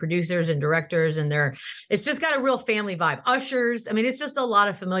here, and they're producers and directors, and it's just got a real family vibe. Ushers. I mean, it's just a lot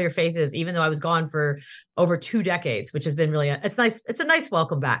of familiar faces, even though I was gone for over 2 decades, which has been really, it's nice. It's a nice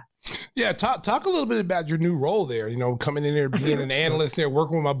welcome back. Yeah, talk a little bit about your new role there. Coming in there, being an analyst there,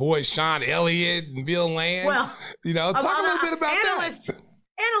 working with my boys Sean Elliott and Bill Land. Well, talk a little bit about that.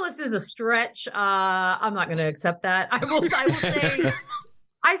 Analyst is a stretch. I'm not going to accept that. I will say,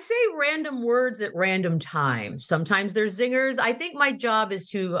 I say random words at random times. Sometimes there's zingers. I think my job is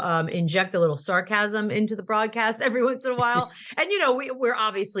to inject a little sarcasm into the broadcast every once in a while. And, we're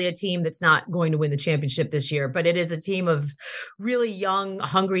obviously a team that's not going to win the championship this year, but it is a team of really young,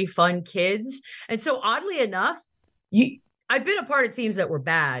 hungry, fun kids. And so oddly enough, I've been a part of teams that were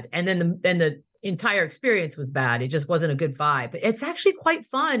bad. And then the entire experience was bad. It just wasn't a good vibe. But it's actually quite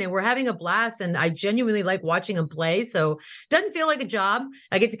fun, and we're having a blast, and I genuinely like watching them play. So it doesn't feel like a job.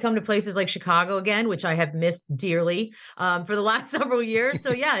 I get to come to places like Chicago again, which I have missed dearly for the last several years.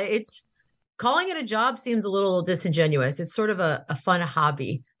 So yeah, calling it a job seems a little disingenuous. It's sort of a fun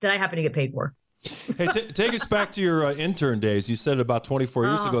hobby that I happen to get paid for. Hey, take us back to your intern days. You said about 24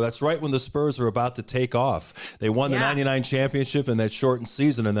 years ago. That's right when the Spurs were about to take off. They won the 99 championship in that shortened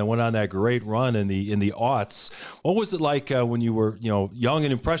season, and then went on that great run in the aughts. What was it like when you were young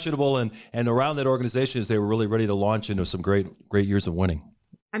and impressionable and around that organization as they were really ready to launch into some great years of winning?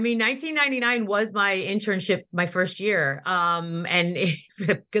 I mean, 1999 was my internship, my first year. And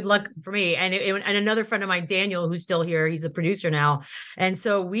good luck for me. And another friend of mine, Daniel, who's still here, he's a producer now. And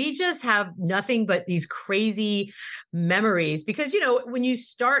so we just have nothing but these crazy memories because, when you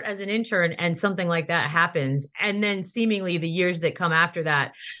start as an intern and something like that happens, and then seemingly the years that come after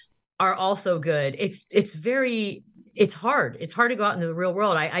that are also good. It's hard. It's hard to go out into the real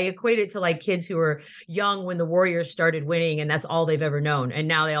world. I equate it to like kids who were young when the Warriors started winning, and that's all they've ever known. And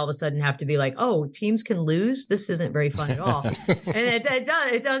now they all of a sudden have to be like, oh, teams can lose. This isn't very fun at all. And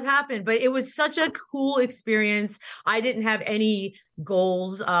it does happen. But it was such a cool experience. I didn't have any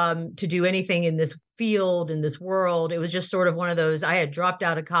goals to do anything in this field, in this world. It was just sort of one of those, I had dropped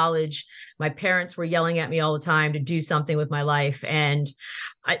out of college. My parents were yelling at me all the time to do something with my life. And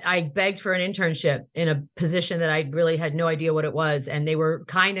I begged for an internship in a position that I really had no idea what it was. And they were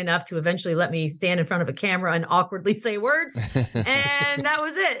kind enough to eventually let me stand in front of a camera and awkwardly say words. And that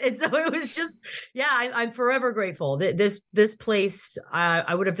was it. And so it was just, I'm forever grateful. This place,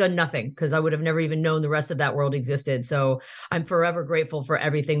 I would have done nothing because I would have never even known the rest of that world existed. So I'm forever grateful for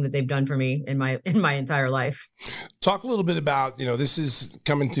everything that they've done for me in my entire life. Talk a little bit about, this is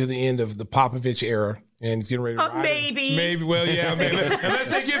coming to the end of the Popovich era. And he's getting ready to ride. Maybe. Well, yeah. I mean, unless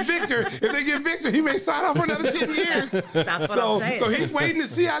they get Victor. If they get Victor, he may sign off for another 10 years. That's what I'm saying. So he's waiting to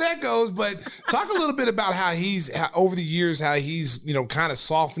see how that goes. But talk a little bit about how over the years, how he's, kind of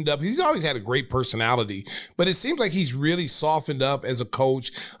softened up. He's always had a great personality. But it seems like he's really softened up as a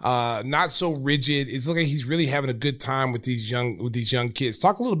coach. Not so rigid. It's like he's really having a good time with these young kids.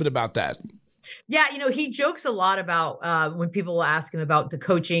 Talk a little bit about that. Yeah, he jokes a lot about when people ask him about the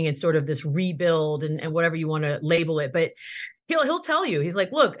coaching and sort of this rebuild and whatever you want to label it. But he'll tell you, he's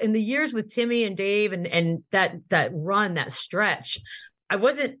like, look, in the years with Timmy and Dave and that run, that stretch, I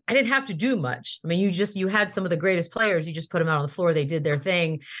didn't have to do much. I mean, you had some of the greatest players. You just put them out on the floor. They did their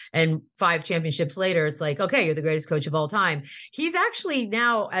thing. And 5 championships later, it's like, okay, you're the greatest coach of all time. He's actually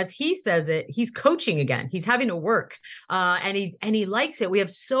now, as he says it, he's coaching again. He's having to work. And he likes it. We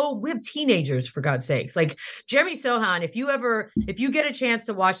have teenagers, for God's sakes, like Jeremy Sohan. If you get a chance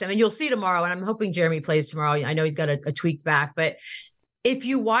to watch them, and you'll see tomorrow, and I'm hoping Jeremy plays tomorrow. I know he's got a tweaked back, but if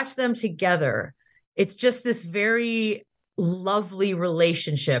you watch them together, it's just this very lovely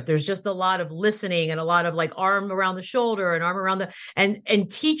relationship. There's just a lot of listening and a lot of like arm around the shoulder and arm around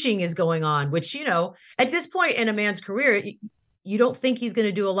and teaching is going on, which, at this point in a man's career, you don't think he's going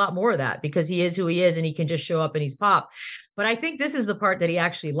to do a lot more of that because he is who he is and he can just show up and he's pop. But I think this is the part that he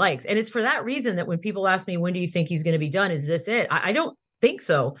actually likes. And it's for that reason that when people ask me, when do you think he's going to be done? Is this it? think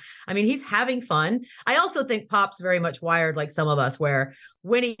so. I mean, he's having fun. I also think Pop's very much wired like some of us, where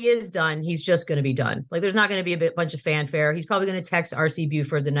when he is done, he's just going to be done. Like there's not going to be a bunch of fanfare. He's probably going to text RC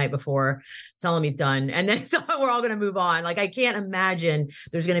Buford the night before, tell him he's done. And then so we're all going to move on. Like I can't imagine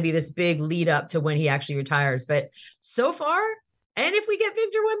there's going to be this big lead up to when he actually retires. But so far, and if we get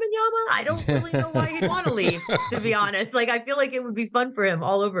Victor Wembanyama, I don't really know why he'd want to leave, to be honest. Like, I feel like it would be fun for him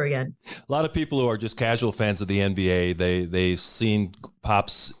all over again. A lot of people who are just casual fans of the NBA, they've seen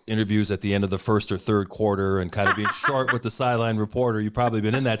Pop's interviews at the end of the first or third quarter and kind of being short with the sideline reporter. You've probably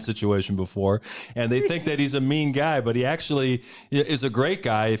been in that situation before. And they think that he's a mean guy, but he actually is a great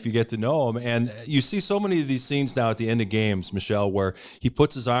guy if you get to know him. And you see so many of these scenes now at the end of games, Michelle, where he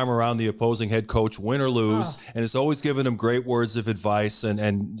puts his arm around the opposing head coach, win or lose, and is always giving him great words of advice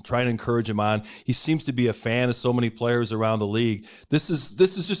and trying to encourage him on. He seems to be a fan of so many players around the league. This is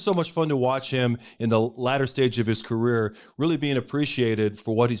just so much fun to watch him in the latter stage of his career, really being appreciated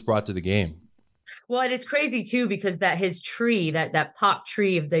for what he's brought to the game. Well, and it's crazy too, because that his tree, that Pop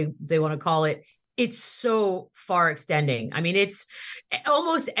tree, if they want to call it, it's so far extending. I mean, it's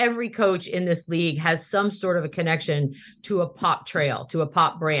almost every coach in this league has some sort of a connection to a Pop trail, to a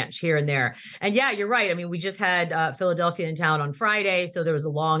Pop branch here and there. And yeah, you're right. I mean, we just had Philadelphia in town on Friday. So there was a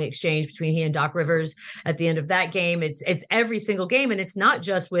long exchange between he and Doc Rivers at the end of that game. It's every single game. And it's not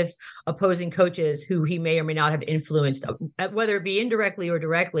just with opposing coaches who he may or may not have influenced, whether it be indirectly or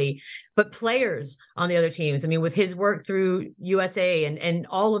directly, but players on the other teams. I mean, with his work through USA and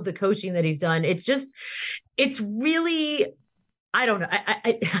all of the coaching that he's done, it's really, I don't know.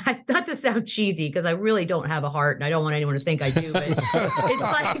 I not to sound cheesy, because I really don't have a heart and I don't want anyone to think I do, but it's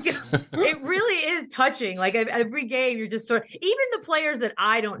like, it really is touching. Like every game, you're just sort of, even the players that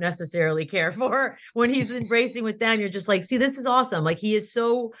I don't necessarily care for, when he's embracing with them, you're just like, see, this is awesome. Like he is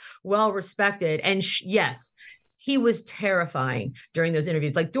so well respected. And yes, he was terrifying during those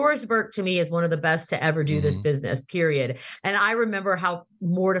interviews. Like Doris Burke to me is one of the best to ever do this business, period. And I remember how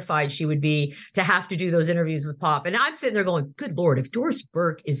mortified she would be to have to do those interviews with Pop. And I'm sitting there going, good Lord, if Doris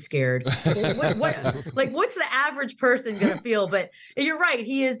Burke is scared, what's the average person going to feel? But you're right.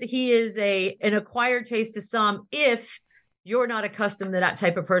 He is an acquired taste to some, if you're not accustomed to that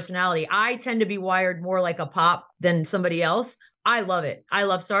type of personality. I tend to be wired more like a Pop than somebody else. I love it. I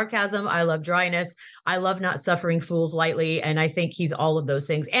love sarcasm. I love dryness. I love not suffering fools lightly. And I think he's all of those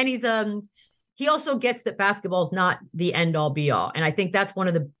things. And he also gets that basketball is not the end all be all. And I think that's one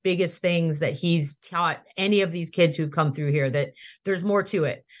of the biggest things that he's taught any of these kids who've come through here, that there's more to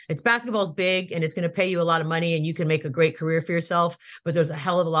it. Basketball's big and it's going to pay you a lot of money and you can make a great career for yourself, but there's a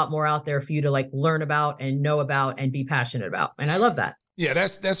hell of a lot more out there for you to like learn about and know about and be passionate about. And I love that. Yeah,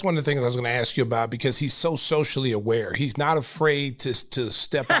 that's one of the things I was going to ask you about, because he's so socially aware. He's not afraid to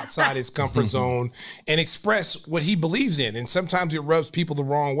step outside his comfort zone and express what he believes in. And sometimes it rubs people the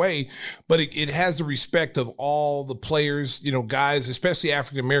wrong way, but it has the respect of all the players, guys, especially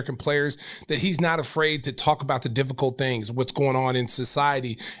African-American players, that he's not afraid to talk about the difficult things, what's going on in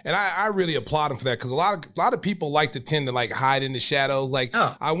society. And I really applaud him for that, because a lot of people like to tend to like hide in the shadows. Like,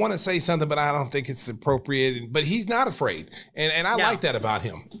 I want to say something, but I don't think it's appropriate. But he's not afraid. And I like that about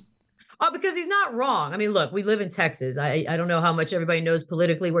him. Because he's not wrong. I mean, look, we live in Texas. I don't know how much everybody knows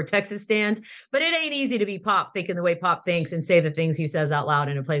politically where Texas stands, but it ain't easy to be Pop thinking the way Pop thinks and say the things he says out loud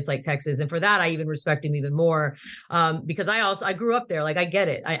in a place like Texas. And for that, I even respect him even more, because I grew up there. Like, I get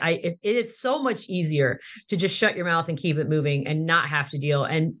it. It is so much easier to just shut your mouth and keep it moving and not have to deal.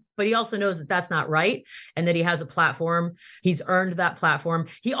 But he also knows that that's not right, and that he has a platform. He's earned that platform.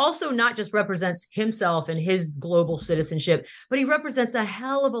 He also not just represents himself and his global citizenship, but he represents a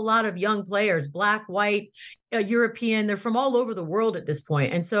hell of a lot of young players, Black, white, European. They're from all over the world at this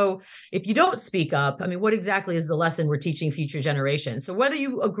point. And so if you don't speak up, I mean, what exactly is the lesson we're teaching future generations? So whether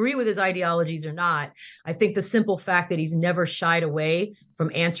you agree with his ideologies or not, I think the simple fact that he's never shied away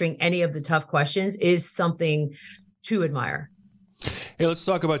from answering any of the tough questions is something to admire. Hey, let's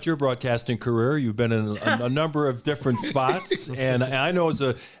talk about your broadcasting career. You've been in a number of different spots, and I know as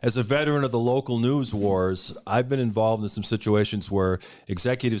a veteran of the local news wars, I've been involved in some situations where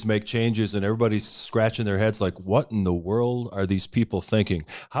executives make changes and everybody's scratching their heads like, what in the world are these people thinking?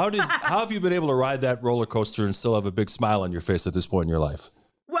 How have you been able to ride that roller coaster and still have a big smile on your face at this point in your life?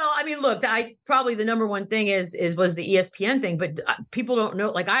 Well, I mean, look, probably the number one thing was the ESPN thing, but people don't know.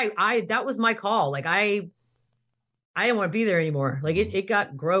 Like that was my call. Like I didn't want to be there anymore. Like it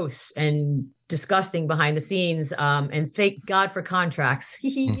got gross and disgusting behind the scenes. And thank God for contracts.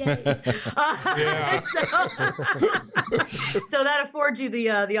 Yay. So that affords you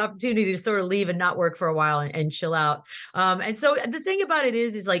the opportunity to sort of leave and not work for a while and chill out. And so the thing about it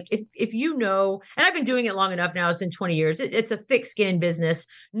is like, if you know, and I've been doing it long enough now, it's been 20 years. It's a thick skin business.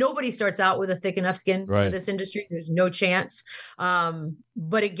 Nobody starts out with a thick enough skin for this industry. There's no chance.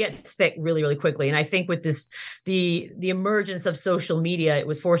 But it gets thick really, really quickly. And I think with the emergence of social media, it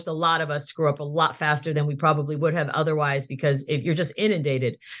was forced a lot of us to grow up a lot faster than we probably would have otherwise, because if you're just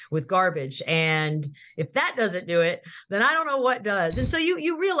inundated with garbage, and if that doesn't do it, then I don't know what does. And so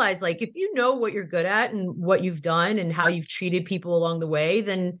you realize, like, if you know what you're good at and what you've done and how you've treated people along the way,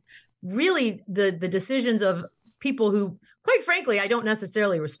 then really the decisions of people who, quite frankly, I don't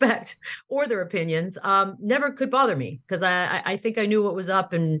necessarily respect or their opinions, never could bother me, because I think I knew what was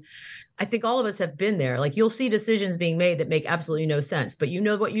up. And I think all of us have been there. Like, you'll see decisions being made that make absolutely no sense, but you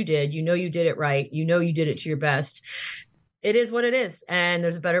know what you did. You know you did it right. You know you did it to your best. It is what it is. And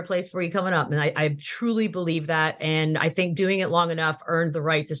there's a better place for you coming up. And I truly believe that. And I think doing it long enough earned the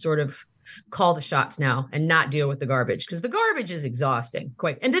right to sort of call the shots now and not deal with the garbage, because the garbage is exhausting.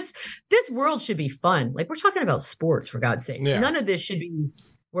 And this world should be fun. Like, we're talking about sports, for God's sake. Yeah. None of this should be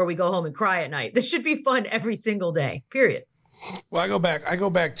where we go home and cry at night. This should be fun every single day, period. Well, I go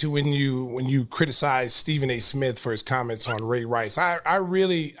back to when you criticized Stephen A. Smith for his comments on Ray Rice. I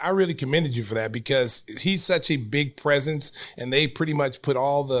really commended you for that, because he's such a big presence, and they pretty much put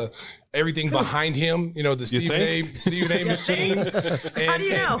everything behind him, the Stephen A. machine. How do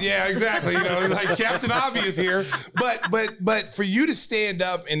you know? Yeah, exactly. Like Captain Obvious here. But for you to stand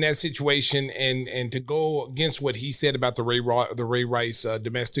up in that situation and to go against what he said about the Ray Rice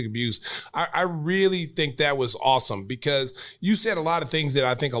domestic abuse, I really think that was awesome, because you said a lot of things that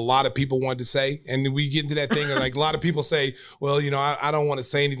I think a lot of people wanted to say, and we get into that thing, and like a lot of people say, well, I don't want to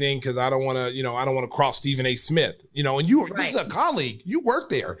say anything because I don't want to cross Stephen A. Smith, and this is a colleague, you work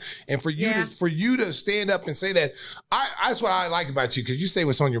there, and for you to stand up and say that, that's what I like about you, because you say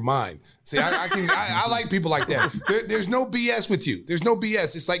what's on your mind. See, I like people like that. There's no BS with you. There's no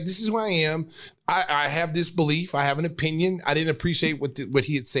BS. It's like, this is who I am. I have this belief. I have an opinion. I didn't appreciate what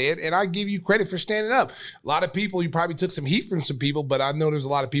he had said, and I give you credit for standing up. A lot of people, you probably took some heat from some people, but I know there's a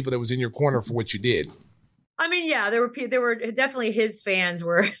lot of people that was in your corner for what you did. I mean, yeah, there were definitely, his fans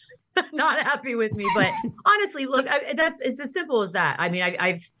were not happy with me, but honestly, look, it's as simple as that. I mean,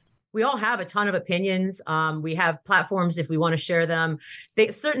 we all have a ton of opinions. We have platforms if we want to share them.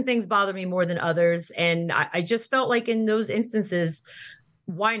 Certain things bother me more than others, and I just felt like in those instances,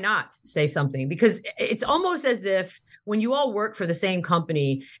 why not say something? Because it's almost as if when you all work for the same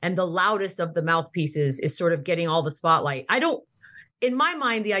company and the loudest of the mouthpieces is sort of getting all the spotlight. In my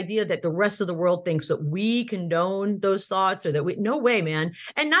mind, the idea that the rest of the world thinks that we condone those thoughts, or that no way, man.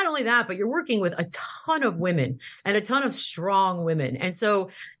 And not only that, but you're working with a ton of women and a ton of strong women. And so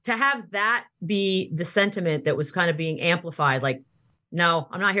to have that be the sentiment that was kind of being amplified, like, no,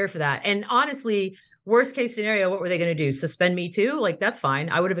 I'm not here for that. And honestly, worst case scenario, what were they going to do? Suspend me too? Like, that's fine.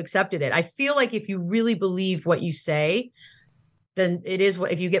 I would have accepted it. I feel like if you really believe what you say, then it is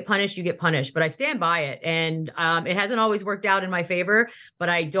what, if you get punished, you get punished. But I stand by it. And it hasn't always worked out in my favor, but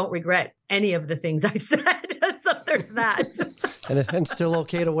I don't regret any of the things I've said. So there's that. And still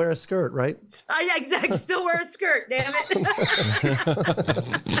okay to wear a skirt, right? Yeah, exactly. Still wear a skirt, damn it.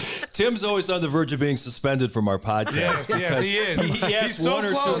 Tim's always on the verge of being suspended from our podcast. Yes, he is. He asks one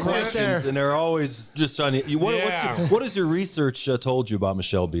or two questions, and they're always just on it. What has your research told you about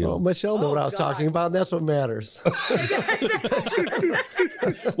Michelle Beadle? Well, Michelle knew what I was talking about, and that's what matters.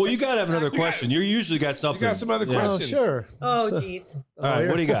 Well, you got to have another question. You usually got something. You got some other questions. Oh, sure. Oh, geez. All right,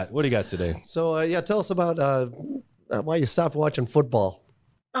 what do you got? What do you got today? So, tell us about why you stopped watching football.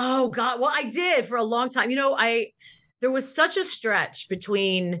 Oh, God. Well, I did for a long time. There was such a stretch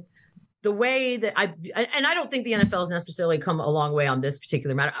between the way that I don't think the NFL has necessarily come a long way on this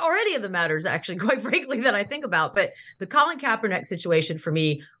particular matter, or any of the matters, actually, quite frankly, that I think about. But the Colin Kaepernick situation for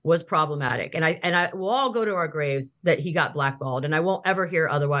me was problematic. And I will all go to our graves that he got blackballed, and I won't ever hear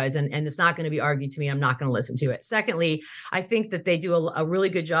otherwise. And it's not going to be argued to me. I'm not going to listen to it. Secondly, I think that they do a really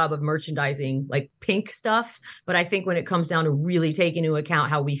good job of merchandising like pink stuff. But I think when it comes down to really taking into account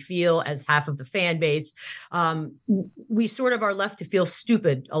how we feel as half of the fan base, we sort of are left to feel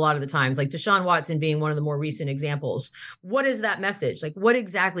stupid a lot of the times, like Deshaun Watson being one of the more recent examples. What is that message? Like, what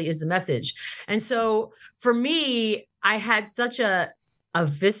exactly is the message? And so for me, I had such a a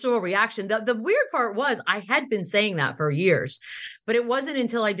visceral reaction. The weird part was I had been saying that for years, but it wasn't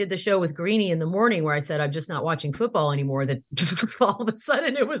until I did the show with Greeny in the morning where I said, I'm just not watching football anymore, that all of a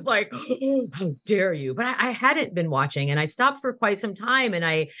sudden it was like, oh, how dare you? But I hadn't been watching, and I stopped for quite some time. And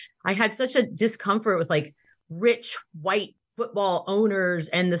I had such a discomfort with like rich white football owners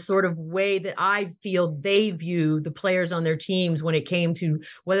and the sort of way that I feel they view the players on their teams when it came to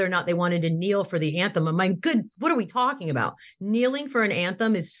whether or not they wanted to kneel for the anthem. I'm like, good, what are we talking about? Kneeling for an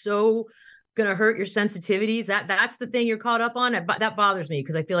anthem is so going to hurt your sensitivities. That's the thing you're caught up on. That bothers me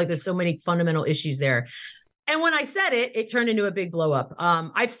because I feel like there's so many fundamental issues there. And when I said it, it turned into a big blow up.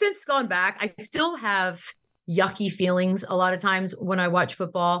 I've since gone back. I still have yucky feelings a lot of times when I watch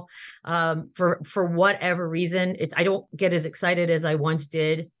football, for whatever reason. I don't get as excited as I once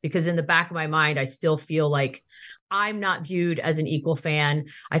did, because in the back of my mind, I still feel like I'm not viewed as an equal fan.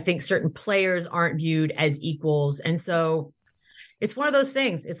 I think certain players aren't viewed as equals. And so it's one of those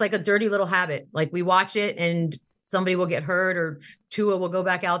things. It's like a dirty little habit. Like we watch it and somebody will get hurt, or Tua will go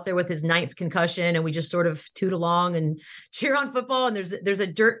back out there with his 9th concussion, and we just sort of toot along and cheer on football. And there's a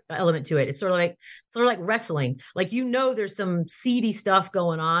dirt element to it. It's sort of like wrestling. Like, you know, there's some seedy stuff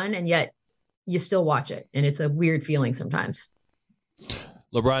going on, and yet you still watch it. And it's a weird feeling sometimes.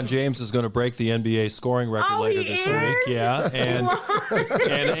 LeBron James is going to break the NBA scoring record later this week. Yeah. And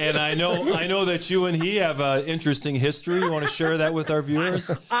I know that you and he have an interesting history. You want to share that with our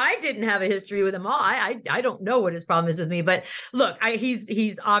viewers? I didn't have a history with him all. I don't know what his problem is with me, but look,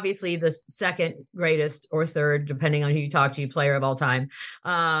 he's obviously the second greatest or third, depending on who you talk to, player of all time.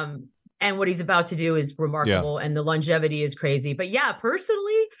 And what he's about to do is remarkable, and the longevity is crazy. But yeah,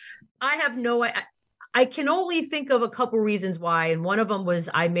 personally, I have no idea. I can only think of a couple reasons why. And one of them was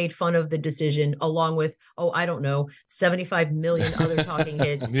I made fun of the decision along with, 75 million other talking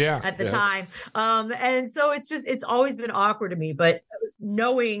heads at the time. And so it's always been awkward to me, but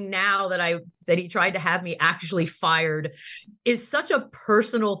knowing now that he tried to have me actually fired is such a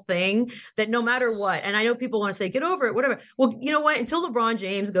personal thing that no matter what, and I know people want to say, get over it, whatever. Well, you know what? Until LeBron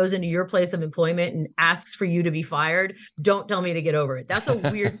James goes into your place of employment and asks for you to be fired, don't tell me to get over it. That's a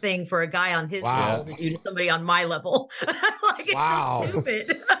weird thing for a guy on his level to do to somebody on my level. Like, it's so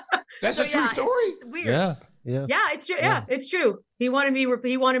stupid. That's a true story. It's weird. Yeah, it's true. Yeah, it's true. He wanted me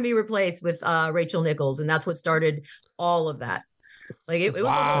replaced with Rachel Nichols, and that's what started all of that. Like it was a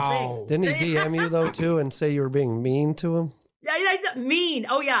whole thing. Didn't he DM you though too and say you were being mean to him? Yeah, mean.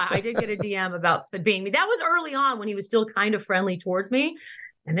 Oh yeah, I did get a DM about being mean. That was early on when he was still kind of friendly towards me,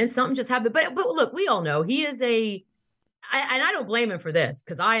 and then something just happened. But look, we all know he is and I don't blame him for this,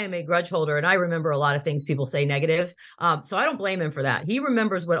 because I am a grudge holder and I remember a lot of things people say negative. So I don't blame him for that. He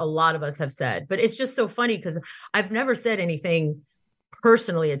remembers what a lot of us have said, but it's just so funny because I've never said anything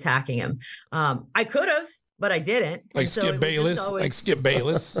personally attacking him. I could have, but I didn't. Like Skip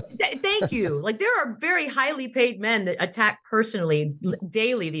Bayless. Thank you. Like, there are very highly paid men that attack personally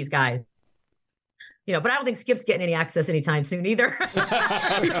daily, these guys. You know, but I don't think Skip's getting any access anytime soon either.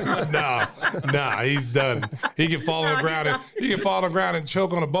 No, he's done. He can fall on the ground and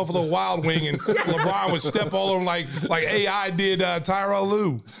choke on a Buffalo Wild Wing, and LeBron would step all over like AI did Tyrell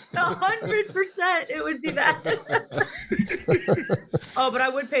Lue. 100%, it would be that. Oh, but I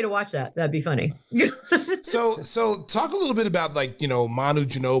would pay to watch that. That'd be funny. So talk a little bit about, like, you know, Manu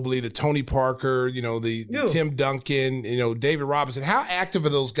Ginobili, the Tony Parker, you know, the Tim Duncan, you know, David Robinson. How active are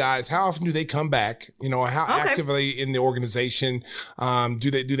those guys? How often do they come back? You know, how active are they in the organization?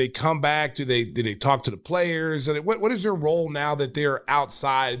 Do they come back? Do they talk to the players? And what is their role now that they're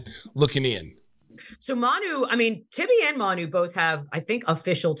outside looking in? So Manu, I mean, Timmy and Manu both have, I think,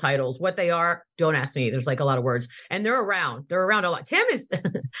 official titles. What they are, don't ask me. There's like a lot of words, and they're around. They're around a lot. Tim is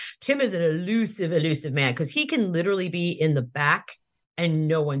an elusive man, because he can literally be in the back and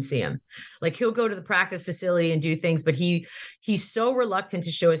no one see him. Like, he'll go to the practice facility and do things, but he's so reluctant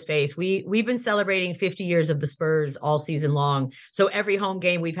to show his face. We've been celebrating 50 years of the Spurs all season long. So every home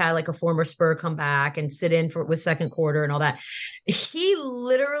game we've had like a former Spur come back and sit in with second quarter and all that. He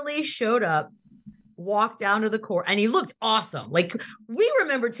literally showed up, walked down to the court, and he looked awesome. Like, we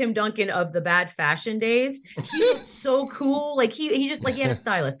remember Tim Duncan of the bad fashion days. He looked so cool. Like, he just, like, he had a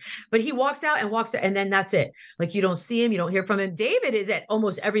stylist, but he walks out, and then that's it. Like, you don't see him, you don't hear from him. David is at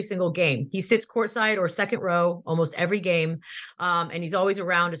almost every single game. He sits courtside or second row almost every game. And he's always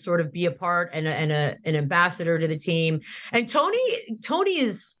around to sort of be a part and an ambassador to the team. And Tony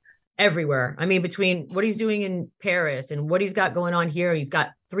is everywhere. I mean, between what he's doing in Paris and what he's got going on here, he's got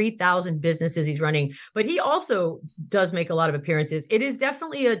 3,000 businesses he's running, but he also does make a lot of appearances. It is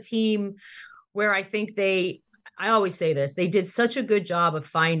definitely a team where I think I always say this, they did such a good job of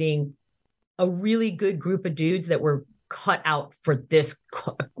finding a really good group of dudes that were cut out for this,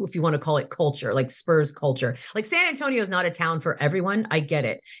 if you want to call it culture, like Spurs culture. Like San Antonio is not a town for everyone. I get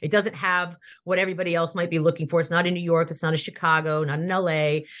it. It doesn't have what everybody else might be looking for. It's not in New York. It's not in Chicago, not in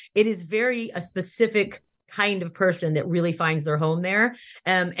LA. It is very a specific kind of person that really finds their home there.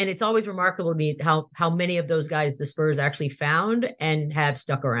 And it's always remarkable to me how many of those guys the Spurs actually found and have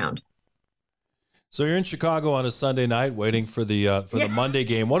stuck around. So you're in Chicago on a Sunday night waiting for the Monday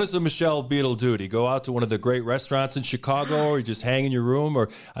game. What does a Michelle Beadle do? Do you go out to one of the great restaurants in Chicago, or you just hang in your room? Or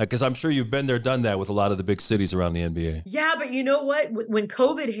because I'm sure you've been there, done that with a lot of the big cities around the NBA. Yeah, but you know what? When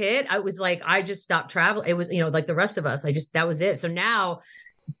COVID hit, I was like, I just stopped traveling. It was, like the rest of us. That was it. So now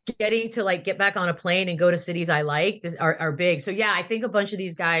getting to like get back on a plane and go to cities I like are big. So yeah, I think a bunch of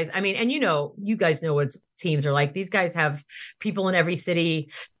these guys, I mean, and you guys know what teams are like. These guys have people in every city.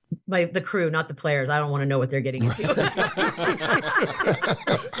 The crew, not the players. I don't want to know what they're getting into.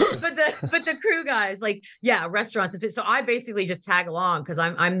 but the crew guys, like, yeah, restaurants. So I basically just tag along because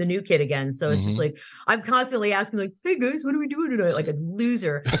I'm the new kid again. So it's just like I'm constantly asking, like, hey guys, what are we doing tonight? Like a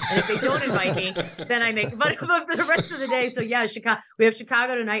loser. And if they don't invite me, then I make. But for the rest of the day, so yeah, Chicago. We have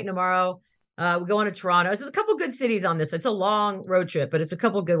Chicago tonight and tomorrow. We go on to Toronto. There's a couple good cities on this. It's a long road trip, but it's a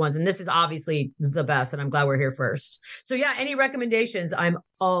couple good ones. And this is obviously the best. And I'm glad we're here first. So yeah, any recommendations? I'm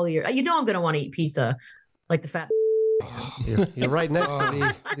all ears. I'm going to want to eat pizza like the fat. You're right next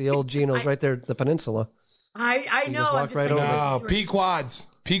to the old Geno's right there at the peninsula. I know. Just walk right over. No, Pequods.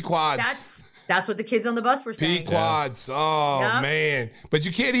 That's what the kids on the bus were saying. Pequods. Oh, man. But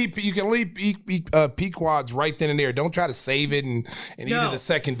you can't eat, you can only eat Pequods right then and there. Don't try to save it and eat it the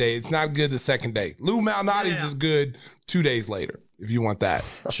second day. It's not good the second day. Lou Malnati's is good 2 days later if you want that.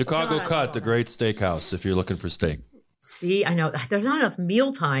 Chicago Cut, the great steakhouse, if you're looking for steak. See, I know there's not enough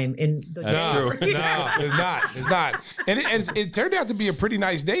mealtime in the That's true. No, there's not. And it turned out to be a pretty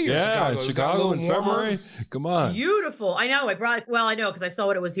nice day here in Chicago in February. Come on. Beautiful. I know. I know because I saw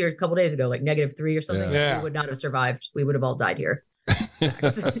what it was here a couple days ago, like -3 or something. Yeah. We would not have survived. We would have all died here.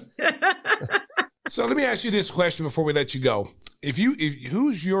 So let me ask you this question before we let you go.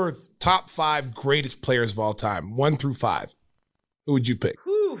 Who's your top 5 greatest players of all time, 1 through 5? Who would you pick?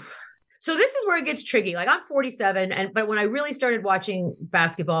 Whew. So this is where it gets tricky. Like I'm 47, but when I really started watching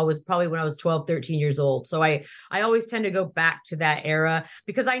basketball was probably when I was 12, 13 years old. So I always tend to go back to that era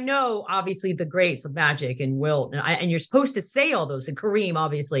because I know obviously the greats of Magic and Wilt, and you're supposed to say all those, and Kareem,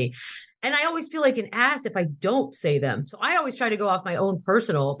 obviously. And I always feel like an ass if I don't say them. So I always try to go off my own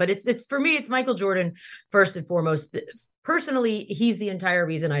personal, but it's for me, it's Michael Jordan first and foremost. Personally, he's the entire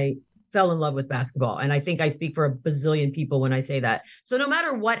reason I fell in love with basketball. And I think I speak for a bazillion people when I say that. So no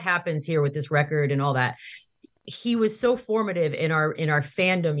matter what happens here with this record and all that, he was so formative in our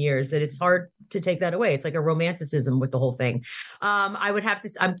fandom years that it's hard to take that away. It's like a romanticism with the whole thing. I have to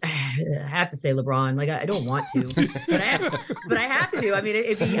say LeBron. Like I don't want to, but I have to. I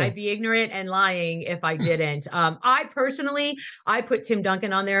mean, I'd be ignorant and lying if I didn't. I put Tim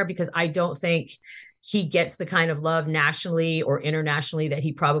Duncan on there because I don't think he gets the kind of love nationally or internationally that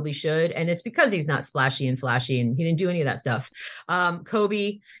he probably should. And it's because he's not splashy and flashy and he didn't do any of that stuff.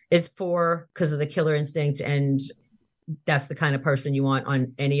 Kobe is 4 because of the killer instinct. And that's the kind of person you want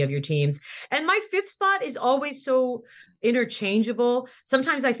on any of your teams. And my 5th spot is always so interchangeable.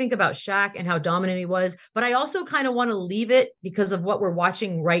 Sometimes I think about Shaq and how dominant he was, but I also kind of want to leave it because of what we're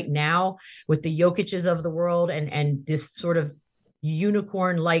watching right now with the Jokic's of the world and this sort of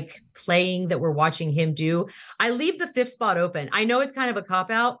unicorn-like playing that we're watching him do. I leave the 5th spot open. I know it's kind of a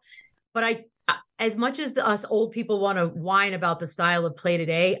cop-out, but as much as us old people want to whine about the style of play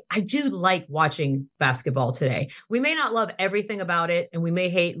today, I do like watching basketball today. We may not love everything about it, and we may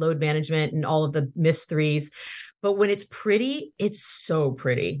hate load management and all of the missed threes, but when it's pretty, it's so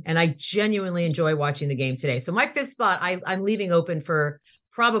pretty. And I genuinely enjoy watching the game today. So my 5th spot, I'm leaving open for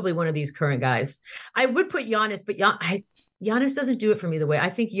probably one of these current guys. I would put Giannis, but Giannis doesn't do it for me the way I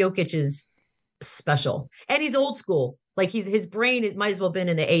think Jokic is special, and he's old school. Like his brain might as well have been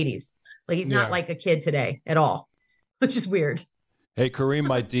in the 80s. Like he's not like a kid today at all, which is weird. Hey, Kareem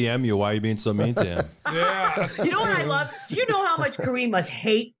might DM you. Why are you being so mean to him? Yeah. You know what I love? Do you know how much Kareem must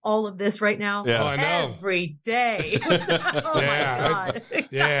hate all of this right now? Yeah, I know. Every day. Oh my God.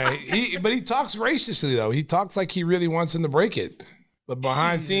 Yeah. But he talks graciously though. He talks like he really wants him to break it. But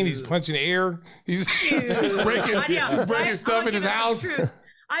behind scene, he's punching air. He's breaking stuff in his house.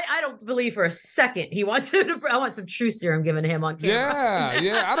 I don't believe for a second he wants to. I want some truth serum given to him on camera.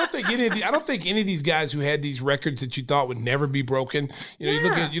 Yeah. I don't think any of these guys who had these records that you thought would never be broken.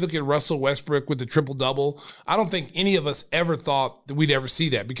 You look at Russell Westbrook with the triple double. I don't think any of us ever thought that we'd ever see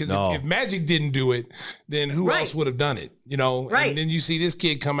that, because if Magic didn't do it, then who else would have done it? And then you see this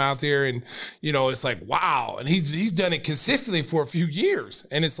kid come out there, and it's like, wow, and he's done it consistently for a few years,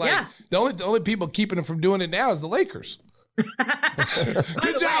 and it's like the only people keeping him from doing it now is the Lakers.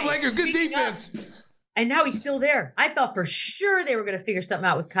 Good job, Lakers. Good defense. And now he's still there. I thought for sure they were going to figure something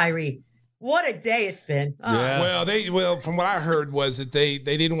out with Kyrie. What a day it's been. Well, from what I heard was that they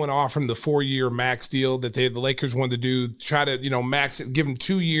didn't want to offer him the 4-year max deal that the Lakers wanted to do, try to, max it, give him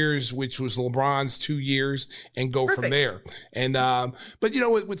 2 years, which was LeBron's 2 years, and go from there. And, but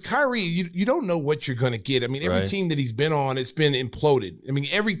with Kyrie, you don't know what you're going to get. I mean, every team that he's been on, it's been imploded. I mean,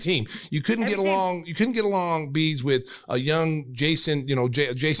 every team, you couldn't get along, Bees, with a young Jason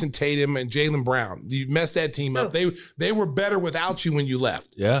Tatum and Jaylen Brown. You messed that team up. They were better without you when you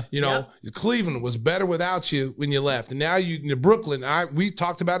left. Yeah. Cleveland was better without you when you left. And now Brooklyn, we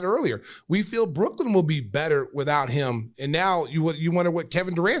talked about it earlier. We feel Brooklyn will be better without him. And now you wonder what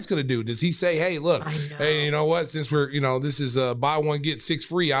Kevin Durant's going to do. Does he say, hey, look, hey, you know what? Since we're, this is buy one, get 6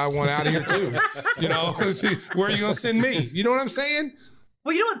 free, I want out of here too. Where are you going to send me? You know what I'm saying?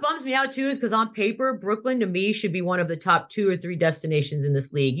 Well, what bums me out too is because on paper, Brooklyn to me should be one of the top 2 or 3 destinations in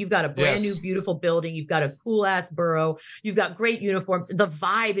this league. You've got a brand new, beautiful building. You've got a cool ass borough. You've got great uniforms. The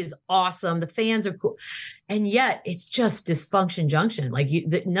vibe is awesome. The fans are cool. And yet it's just dysfunction junction. Like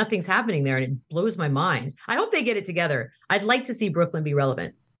nothing's happening there. And it blows my mind. I hope they get it together. I'd like to see Brooklyn be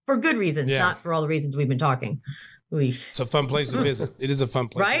relevant for good reasons, not for all the reasons we've been talking. It's a fun place to visit. It is a fun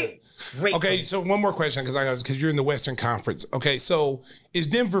place. Right? Great okay, place. So one more question, because you're in the Western Conference. Okay, so is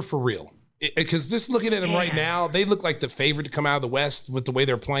Denver for real? Because just looking at them right now, they look like the favorite to come out of the West with the way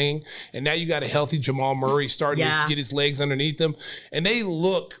they're playing. And now you got a healthy Jamal Murray starting to get his legs underneath them. And they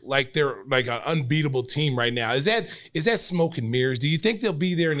look like they're like an unbeatable team right now. Is that smoke and mirrors? Do you think they'll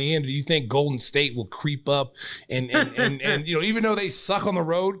be there in the end? Or do you think Golden State will creep up and even though they suck on the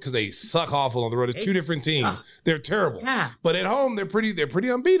road, because they suck awful on the road, it's 2 different teams. They're terrible. Yeah. But at home, they're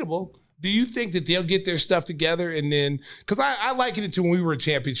pretty unbeatable. Do you think that they'll get their stuff together? And then, because I liken it to when we were a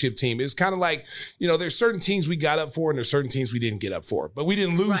championship team. It was kind of like, there's certain teams we got up for and there's certain teams we didn't get up for. But we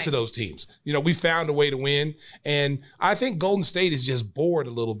didn't lose to those teams. We found a way to win. And I think Golden State is just bored a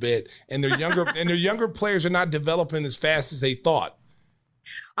little bit. And their younger players are not developing as fast as they thought.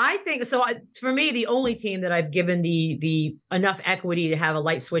 I think so. For me, the only team that I've given the enough equity to have a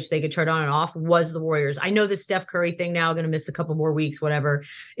light switch they could turn on and off was the Warriors. I know the Steph Curry thing now, going to miss a couple more weeks, whatever,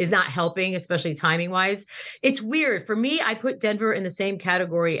 is not helping, especially timing wise. It's weird for me. I put Denver in the same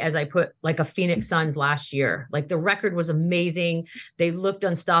category as I put like a Phoenix Suns last year. Like the record was amazing. They looked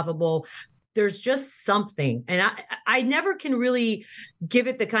unstoppable. There's just something. And I never can really give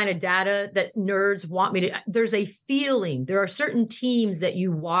it the kind of data that nerds want me to. There's a feeling. There are certain teams that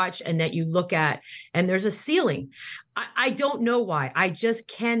you watch and that you look at, and there's a ceiling. I don't know why. I just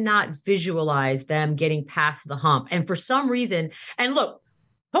cannot visualize them getting past the hump. And for some reason, and look,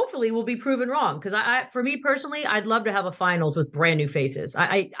 hopefully we'll be proven wrong. Because for me personally, I'd love to have a finals with brand new faces.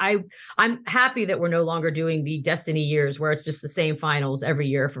 I'm happy that we're no longer doing the Destiny years where it's just the same finals every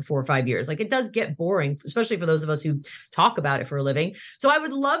year for 4 or 5 years. Like it does get boring, especially for those of us who talk about it for a living. So I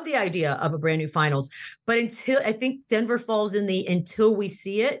would love the idea of a brand new finals. But I think Denver falls in until we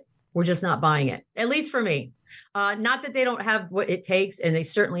see it, we're just not buying it, at least for me. Not that they don't have what it takes, and they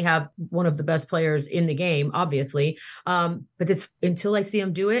certainly have one of the best players in the game, obviously. But it's until I see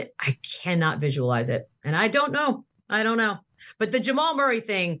them do it, I cannot visualize it. And I don't know. But the Jamal Murray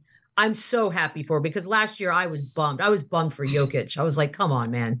thing, I'm so happy for, because last year I was bummed. I was bummed for Jokic. I was like, come on,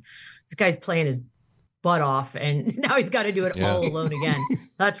 man. This guy's playing his butt off, and now he's got to do it all alone again.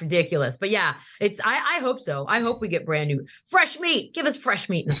 That's ridiculous. But yeah, I hope so. I hope we get brand new fresh meat. Give us fresh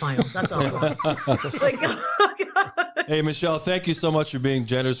meat in the finals. That's all I want. Like, oh God. Hey, Michelle, thank you so much for being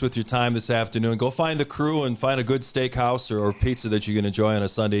generous with your time this afternoon. Go find the crew and find a good steakhouse or pizza that you can enjoy on a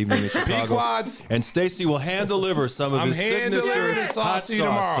Sunday evening in Chicago. And Stacey will hand deliver some of his signature hot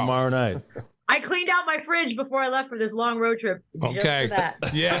sauce tomorrow night. I cleaned out my fridge before I left for this long road trip. Okay. Just for that.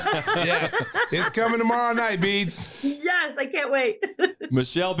 Yes. It's coming tomorrow night, Beats. Yes, I can't wait.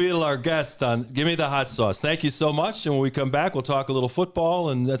 Michelle Beadle, our guest on Give Me the Hot Sauce. Thank you so much. And when we come back, we'll talk a little football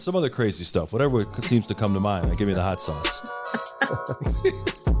and some other crazy stuff. Whatever seems to come to mind. Give me the hot sauce.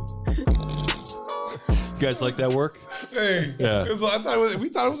 You guys like that work? Hey, Yeah. we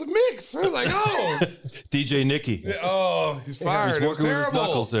thought it was a mix. I was like, oh. DJ Nicky. Oh, he's fired. He's working with his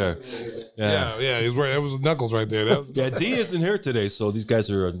knuckles there. Yeah. That was knuckles right there. That was D isn't here today, so these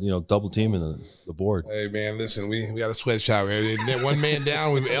guys are double teaming the board. Hey man, listen, we got a sweatshop. One man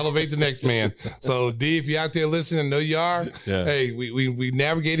down, we elevate the next man. So D, if you're out there listening, I know you are. Yeah. Hey, we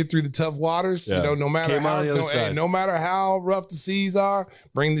navigated through the tough waters. Yeah. No matter no matter how rough the seas are,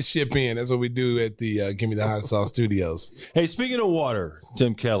 bring the ship in. That's what we do at the Give Me the Hot Sauce Studios. Hey, speaking of water,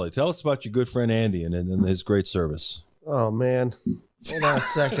 Tim Kelly, tell us about your good friend Andy and his great service. Oh man, hold on a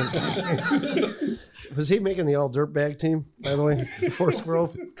second. Was he making the all dirtbag team, by the way, for Forest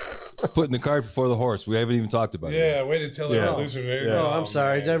Grove? Putting the cart before the horse. We haven't even talked about it. Yeah, way to tell the revolution. Oh, I'm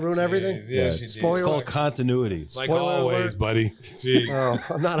sorry. Did I ruin everything? Yeah, she did. It's called continuity. Like always, buddy. Gee. Oh,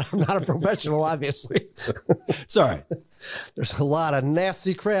 I'm not a professional, obviously. It's all right. There's a lot of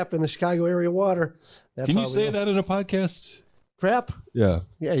nasty crap in the Chicago area water. That's Can you say that in a podcast? Crap? Yeah.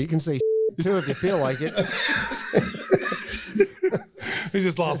 Yeah, you can say too if you feel like it. We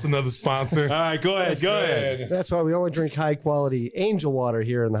just lost another sponsor. All right, go ahead. That's why we only drink high quality Angel water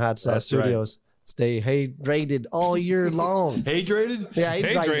here in the Hot Sauce Studios. Right. Stay hydrated all year long. Hydrated? Yeah,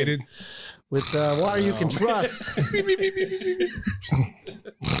 hydrated. With water you can trust.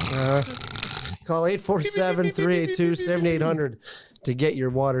 Call 847-382-7800 to get your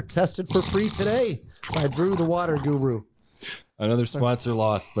water tested for free today by Drew the Water Guru. Another sponsor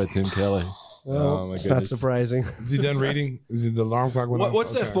lost by Tim Kelly. Well, my it's goodness. Not surprising. Is he done reading? Is it the alarm clock?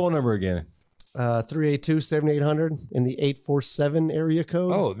 What's that phone number again? 382-7800 in the 847 area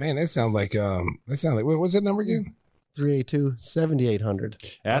code. Oh man, that sounds like what's that number again?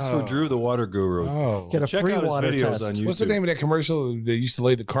 382-7800. Ask for Drew the Water Guru. Oh, get a free water test. On YouTube. What's the name of that commercial that used to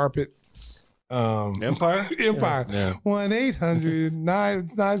lay the carpet? Empire? Empire. Yeah.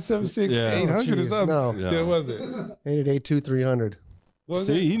 1-800-976-800 or something. No. Yeah, what was it? 888-2300.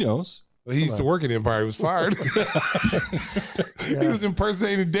 See, he knows. Well, he used to work at Empire. He was fired. He was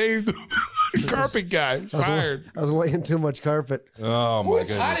impersonating Dave, the carpet guy. He's fired. I was laying too much carpet. Oh, my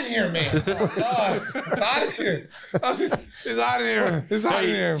goodness. It's hot in here, man. Oh, God. It's hot in here. It's hot in here. It's hot in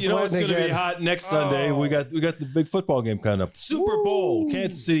here. You know it's going to be hot next Sunday. We got the big football game coming up. Super Bowl.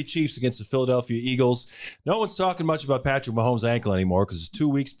 Kansas City Chiefs against the Philadelphia Eagles. No one's talking much about Patrick Mahomes' ankle anymore because it's 2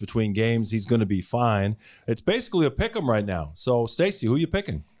 weeks between games. He's going to be fine. It's basically a pick 'em right now. So, Stacey, who you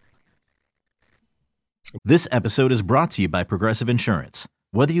picking? This episode is brought to you by Progressive Insurance.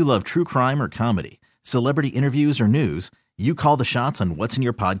 Whether you love true crime or comedy, celebrity interviews or news, you call the shots on what's in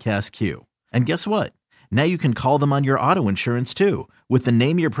your podcast queue. And guess what? Now you can call them on your auto insurance too with the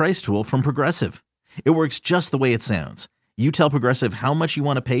Name Your Price tool from Progressive. It works just the way it sounds. You tell Progressive how much you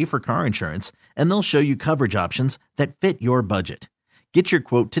want to pay for car insurance, and they'll show you coverage options that fit your budget. Get your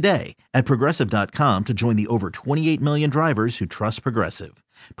quote today at Progressive.com to join the over 28 million drivers who trust Progressive.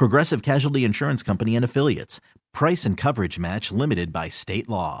 Progressive Casualty Insurance Company and Affiliates. Price and coverage match limited by state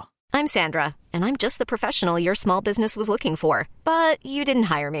law. I'm Sandra, and I'm just the professional your small business was looking for. But you didn't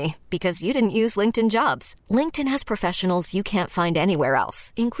hire me because you didn't use LinkedIn Jobs. LinkedIn has professionals you can't find anywhere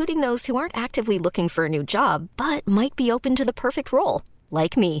else, including those who aren't actively looking for a new job, but might be open to the perfect role,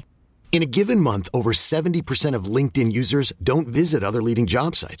 like me. In a given month, over 70% of LinkedIn users don't visit other leading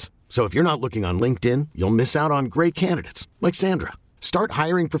job sites. So if you're not looking on LinkedIn, you'll miss out on great candidates like Sandra. Start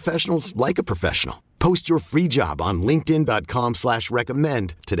hiring professionals like a professional. Post your free job on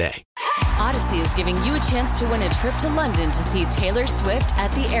linkedin.com/recommend today. Odyssey is giving you a chance to win a trip to London to see Taylor Swift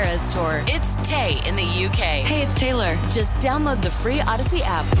at the Eras Tour. It's Tay in the UK. Hey, it's Taylor. Just download the free Odyssey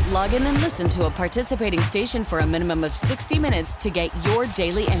app, log in and listen to a participating station for a minimum of 60 minutes to get your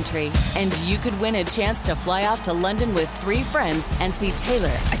daily entry. And you could win a chance to fly off to London with 3 friends and see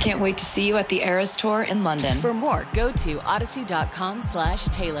Taylor. I can't wait to see you at the Eras Tour in London. For more, go to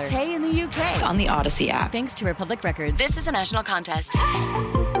odyssey.com/Taylor. Tay in the UK. It's on the Odyssey app. Thanks to Republic Records. This is a national contest.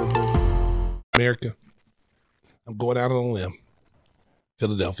 America, I'm going out on a limb.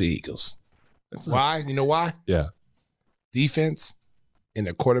 Philadelphia Eagles. Why? You know why? Yeah. Defense and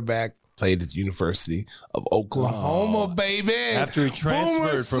the quarterback played at the University of Oklahoma, baby. After he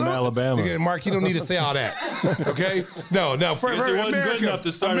transferred from Alabama. Okay, Mark, you don't need to say all that. Okay? No. He wasn't good enough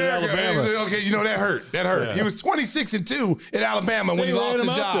to start at Alabama. Okay, you know, that hurt. Yeah. He was 26-2 at Alabama when he lost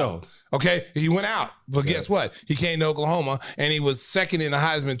his job. Okay? He went out. But guess what? He came to Oklahoma, and he was second in the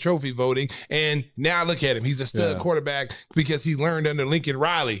Heisman Trophy voting. And now look at him. He's a stud quarterback because he learned under Lincoln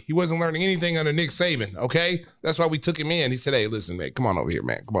Riley. He wasn't learning anything under Nick Saban, okay? That's why we took him in. He said, hey, listen, man, come on over here,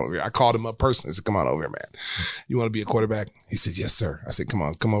 man. Come on over here. I called him up personally. I said, come on over here, man. You want to be a quarterback? He said, yes, sir. I said, come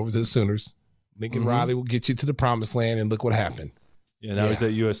over to the Sooners. Lincoln Riley will get you to the promised land, and look what happened. Yeah, now he's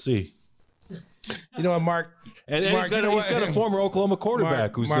at USC. You know what, Mark? And Mark, he's got a former Oklahoma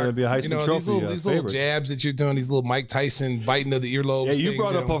quarterback who's going to be a Heisman Trophy these little jabs that you're doing, these little Mike Tyson biting of the earlobes. Yeah, you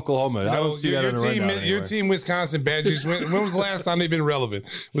brought up Oklahoma. I don't see that in the rundown. Your team, Wisconsin Badgers. When was the last time they've been relevant?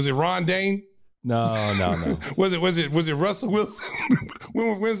 Was it Ron Dane? No. Was it Russell Wilson?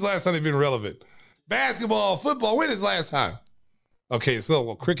 When's the last time they've been relevant? Basketball, football. When is the last time? Okay,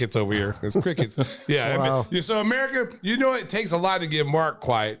 so crickets over here. It's crickets. Yeah. Wow. So America, it takes a lot to get Mark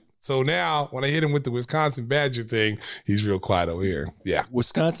quiet. So now when I hit him with the Wisconsin Badger thing, he's real quiet over here. Yeah.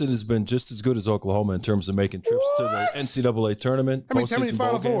 Wisconsin has been just as good as Oklahoma in terms of making trips to the NCAA tournament. How many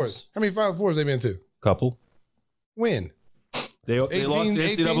Final Fours? How many Final Fours they been to? Couple. When? They lost the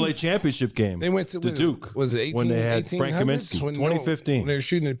NCAA championship game. They went to Duke. Was it 18? When they had Frank Kaminsky. 2015. When they were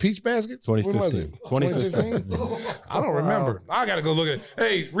shooting the peach baskets? 2015. When was it? 2015? I don't remember. I got to go look at it.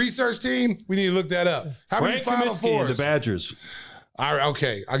 Hey, research team, we need to look that up. How many Final Fours? The Badgers. All right,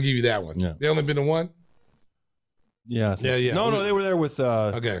 okay, I'll give you that one. Yeah. They only been to one? Yeah. Yeah. No, they were there with.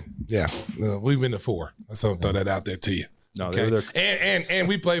 Okay, yeah. We've been to 4. So throw that out there to you. No, okay. They were there. And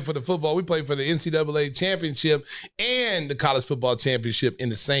we played for the football. We played for the NCAA championship and the college football championship in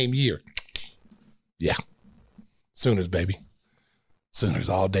the same year. Yeah. Sooners, baby. Sooners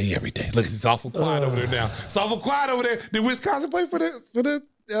all day, every day. Look, it's awful quiet over there now. It's awful quiet over there. Did Wisconsin play for the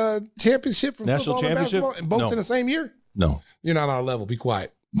championship from national football championship? And basketball, both in the same year? No. You're not on our level. Be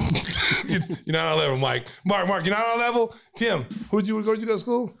quiet. You're not on our level, Mike. Mark, you're not on our level. Tim, where'd you go to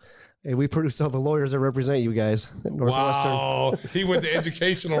school? Hey, we produced all the lawyers that represent you guys at Northwestern. Wow. He went the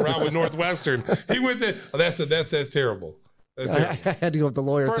educational route with Northwestern. He went to that's terrible. That's terrible. I had to go with the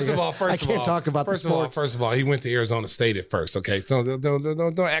lawyer First thing. of all, I can't talk about the sports. First of all, he went to Arizona State at first. Okay, so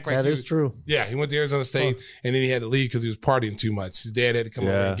don't act like that is true. Yeah, he went to Arizona State and then he had to leave because he was partying too much. His dad had to come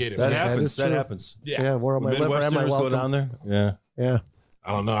over and get him. That happens. Yeah, we're on my liver. Am I welcome? Go down there. Yeah.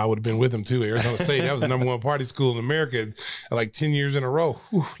 I don't know. I would have been with him too. Arizona State. That was the number 1 party school in America, like 10 years in a row.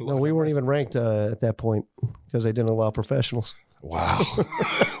 No, we weren't even ranked at that point because they didn't allow professionals. Wow.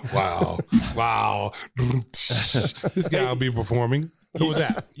 Wow. This guy will be performing. Who was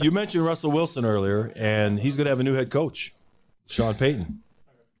that? You mentioned Russell Wilson earlier, and he's going to have a new head coach, Sean Payton.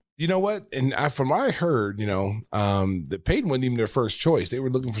 You know what? And from what I heard, that Payton wasn't even their first choice. They were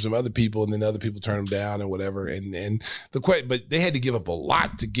looking for some other people, and then other people turned them down and whatever. But they had to give up a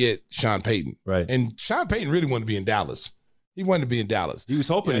lot to get Sean Payton. Right. And Sean Payton really wanted to be in Dallas. He wanted to be in Dallas. He was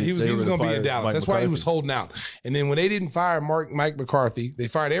hoping he was going to be in Dallas. That's why he was holding out. And then when they didn't fire Mike McCarthy, they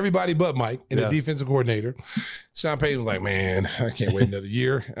fired everybody but Mike and the defensive coordinator. Sean Payton was like, man, I can't wait another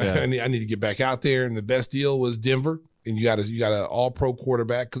year. I need to get back out there. And the best deal was Denver. And you got an all-pro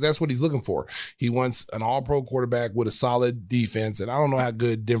quarterback because that's what he's looking for. He wants an all-pro quarterback with a solid defense. And I don't know how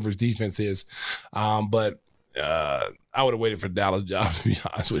good Denver's defense is, but I would have waited for the Dallas job, to be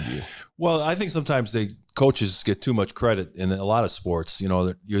honest with you. Well, I think sometimes coaches get too much credit in a lot of sports.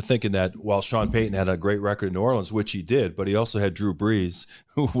 You're thinking that while Sean Payton had a great record in New Orleans, which he did, but he also had Drew Brees,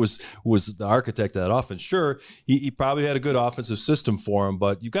 who was the architect of that offense. Sure, he probably had a good offensive system for him,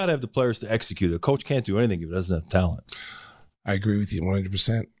 but you've got to have the players to execute it. A coach can't do anything if he doesn't have talent. I agree with you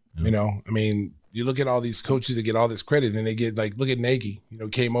 100%. Yeah. You look at all these coaches that get all this credit, and they get look at Nagy.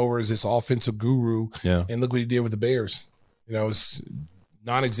 Came over as this offensive guru, and look what he did with the Bears. It's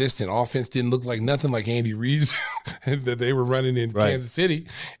non-existent. Offense didn't look like nothing like Andy Reid's that they were running in Kansas City.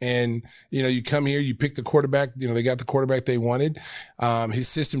 And you come here, you pick the quarterback. They got the quarterback they wanted. His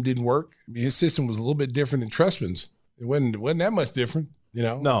system didn't work. His system was a little bit different than Trustman's. It wasn't that much different.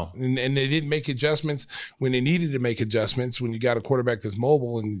 No. And they didn't make adjustments when they needed to make adjustments when you got a quarterback that's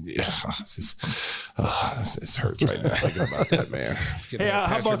mobile. And it hurts right now thinking about that, man. Hey,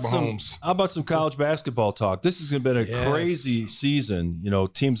 how about some college basketball talk? This has been a crazy season.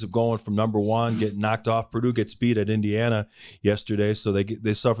 Teams have gone from number 1, getting knocked off. Purdue gets beat at Indiana yesterday, so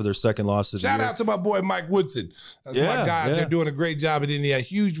they suffer their second loss of the year. Shout out to my boy Mike Woodson. That's my guy. Yeah. They're doing a great job at Indiana.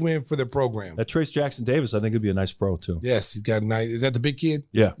 Huge win for their program. That Trace Jackson Davis, I think, would be a nice pro too. Yes, he's got nice. Is that the big kid?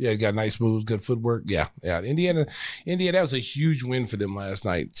 Yeah. Yeah, he got nice moves, good footwork. Yeah. Indiana, that was a huge win for them last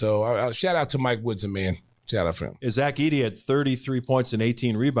night. So I'll shout out to Mike Woodson, man. Shout out for him. Zach Edey had 33 points and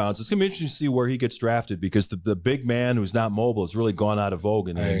 18 rebounds. It's going to be interesting to see where he gets drafted because the big man who's not mobile has really gone out of vogue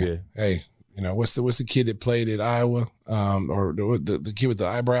in the NBA. Hey, what's the kid that played at Iowa? Or the kid with the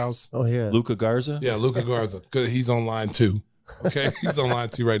eyebrows? Oh, yeah. Luka Garza? Yeah, Luka Garza. Because he's on line 2. Okay? He's on line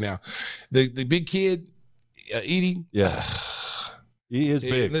 2 right now. The big kid, Edey. Yeah. He is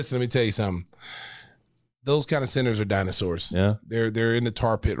big. Listen, let me tell you something. Those kind of centers are dinosaurs. Yeah. They're in the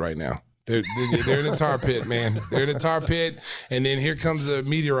tar pit right now. They're in the tar pit, man. They're in the tar pit, and then here comes the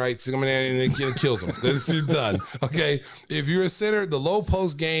meteorites coming in and it kills them. This is done. Okay, if you're a center, the low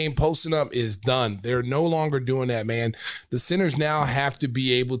post game, posting up is done. They're no longer doing that, man. The centers now have to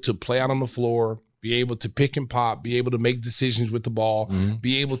be able to play out on the floor, be able to pick and pop, be able to make decisions with the ball,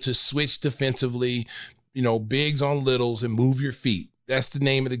 be able to switch defensively, bigs on littles and move your feet. That's the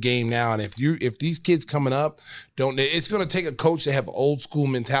name of the game now. And if these kids coming up it's going to take a coach to have old school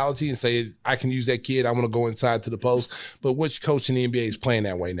mentality and say, I can use that kid. I want to go inside to the post. But which coach in the NBA is playing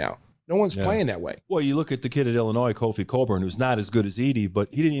that way now? No one's playing that way. Well, you look at the kid at Illinois, Kofi Cockburn, who's not as good as Edey, but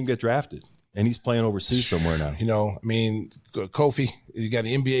he didn't even get drafted. And he's playing overseas somewhere now. Kofi, he got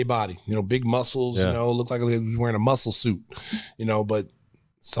an NBA body, big muscles, look like he was wearing a muscle suit, but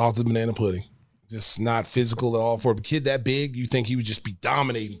soft as banana pudding. Just not physical at all. For a kid that big, you think he would just be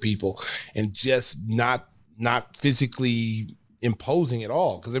dominating people and just not physically imposing at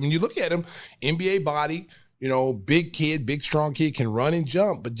all. Because, you look at him, NBA body, big kid, big, strong kid, can run and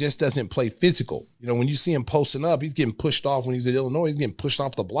jump, but just doesn't play physical. When you see him posting up, he's getting pushed off when he's at Illinois. He's getting pushed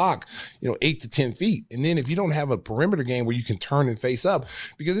off the block, 8 to 10 feet. And then if you don't have a perimeter game where you can turn and face up,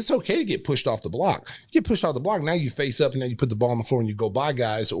 because it's okay to get pushed off the block. You get pushed off the block, now you face up, and now you put the ball on the floor and you go by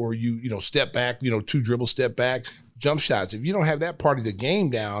guys, or you step back, 2 dribble, step back, jump shots. If you don't have that part of the game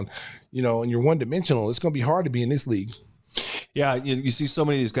down, and you're one-dimensional, it's going to be hard to be in this league. Yeah, you see so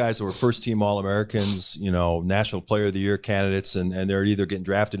many of these guys that were first-team All-Americans, National Player of the Year candidates, and they're either getting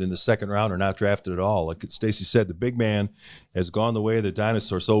drafted in the second round or not drafted at all. Like Stacey said, the big man has gone the way of the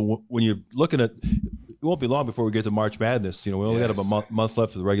dinosaur. So when you're looking at – it won't be long before we get to March Madness. We only got about a month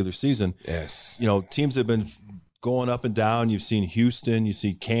left of the regular season. Yes. Teams have been – going up and down. You've seen Houston, you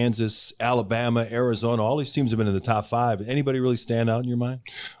see Kansas, Alabama, Arizona. All these teams have been in the top 5. Anybody really stand out in your mind?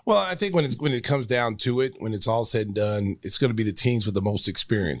 Well, I think when it comes down to it, when it's all said and done, it's going to be the teams with the most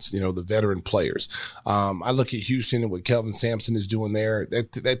experience, the veteran players. I look at Houston and what Kelvin Sampson is doing there.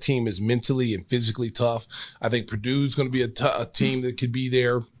 That team is mentally and physically tough. I think Purdue's going to be a team that could be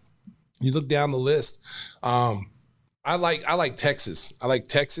there. You look down the list. I like Texas. I like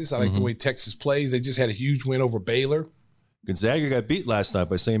the way Texas plays. They just had a huge win over Baylor. Gonzaga got beat last night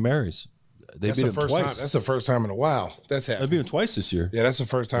by St. Mary's. They beat them twice. That's the first time in a while that's happened. They beat them twice this year. Yeah, that's the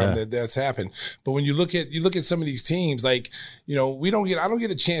first time that's happened. But when you look at some of these teams, I don't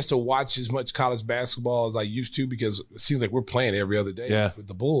get a chance to watch as much college basketball as I used to, because it seems like we're playing every other day with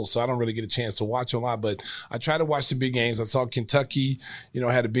the Bulls. So I don't really get a chance to watch a lot. But I try to watch the big games. I saw Kentucky,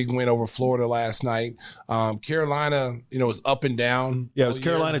 had a big win over Florida last night. Carolina, is up and down. Yeah, it was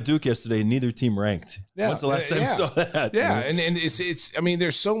Carolina Duke yesterday. Neither team ranked. Yeah, when's the last time you saw that? Yeah, and it's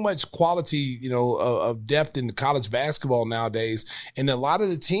there's so much quality, of depth in college basketball nowadays, and a lot of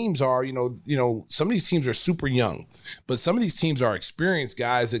the teams are, some of these teams are super young, but some of these teams are experienced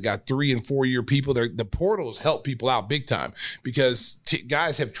guys that got 3 and 4 year people. The portals help people out big time, because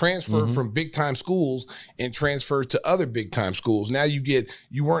guys have transferred from big time schools and transferred to other big time schools. Now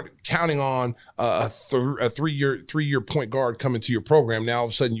you weren't counting on a 3 year point guard coming to your program. Now all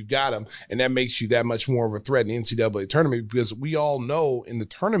of a sudden you got him, and that makes you that much more of a threat in the NCAA tournament, because we all know in the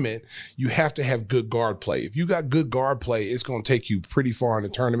tournament you have to have good guard play. If you got good guard play, it's going to take you pretty far in the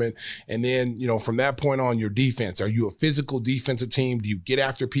tournament. And then, from that point on, your defense. Are you a physical defensive team? Do you get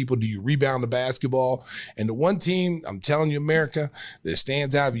after people? Do you rebound the basketball? And the one team, I'm telling you, America, that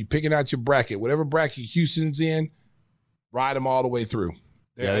stands out, if you're picking out your bracket, whatever bracket Houston's in, ride them all the way through.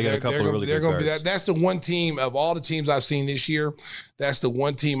 They got a couple of really good guards. That's the one team of all the teams I've seen this year. That's the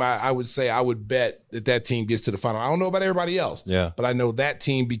one team I would say I would bet that team gets to the final. I don't know about everybody else, but I know that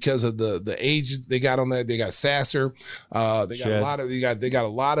team because of the age they got on that. They got Sasser. They got a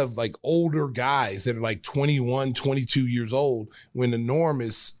lot of like older guys that are like 21, 22 years old when the norm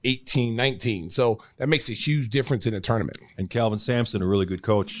is 18, 19. So that makes a huge difference in the tournament. And Calvin Sampson, a really good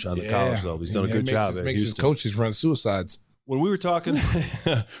coach on the college level. He's done a good job. Makes his coaches run suicides. When we were talking, in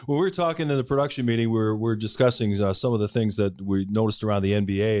the production meeting, we were discussing some of the things that we noticed around the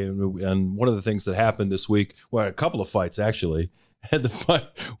NBA, and one of the things that happened this week, well, a couple of fights actually, had the fight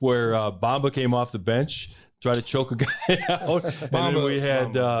where Bamba came off the bench, tried to choke a guy out, and then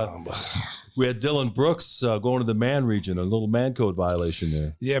we had Dylan Brooks going to the man region, a little man code violation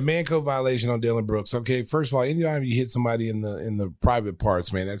there. Yeah, man code violation on Dylan Brooks. Okay, first of all, anytime you hit somebody in the private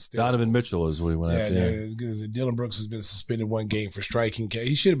parts, man, that's still, Donovan Mitchell is what he went after. Yeah, Dylan Brooks has been suspended 1 game for striking.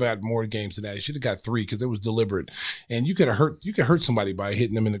 He should have got more games than that. He should have got 3 because it was deliberate, and you could hurt somebody by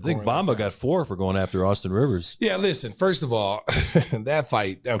hitting them in the groin. I think Bamba got 4 for going after Austin Rivers. Yeah, listen. First of all, that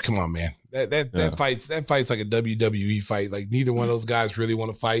fight. Oh, come on, man. That fight's like a WWE fight. Like neither one of those guys really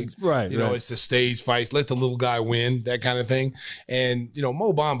want to fight. Right. it's a stage fight. Let the little guy win, that kind of thing. And,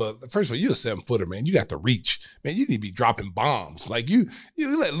 Mo Bamba, first of all, you're a 7-footer, man. You got the reach. Man, you need to be dropping bombs. Like, you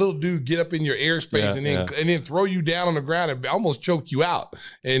let little dude get up in your airspace and then throw you down on the ground and almost choke you out.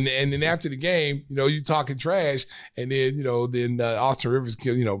 And then after the game, you talking trash. And then, Austin Rivers,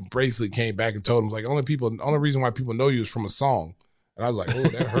 basically came back and told him, like, only reason why people know you is from a song. And I was like, oh,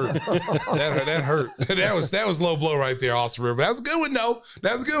 that hurt. that hurt. That was low blow right there, Austin Rivers. That's a good one, though.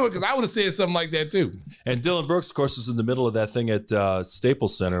 That's a good one, because I would have said something like that, too. And Dylan Brooks, of course, is in the middle of that thing at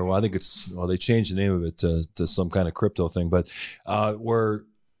Staples Center. Well, I think they changed the name of it to some kind of crypto thing. But where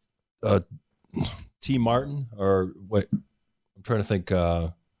T. Martin, or wait, I'm trying to think.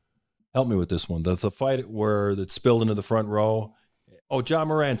 Help me with this one. The fight where it spilled into the front row. Oh, John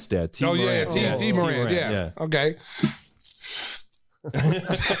Morant's dad. T. Morant. T. Morant. Yeah. Okay.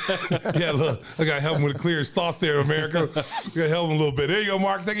 Yeah, look, I got to help him with the clearest thoughts there, America. Got to help him a little bit. There you go,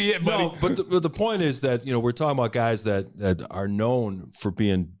 Mark. Take a hit, buddy. No, but the point is that, we're talking about guys that are known for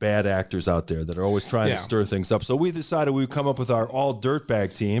being bad actors out there, that are always trying to stir things up. So we decided we would come up with our all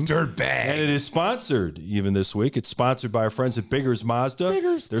dirtbag team. Dirtbag. And it is sponsored even this week. It's sponsored by our friends at Biggers Mazda.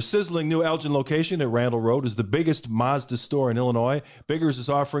 Biggers. Their sizzling new Elgin location at Randall Road is the biggest Mazda store in Illinois. Biggers is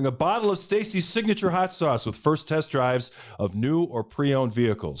offering a bottle of Stacy's signature hot sauce with first test drives of new or pre-owned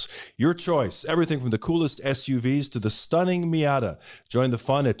vehicles. Your choice. Everything from the coolest SUVs to the stunning Miata. Join the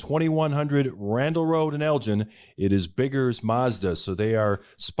fun at 2100 Randall Road in Elgin. It is Biggers Mazda. So they are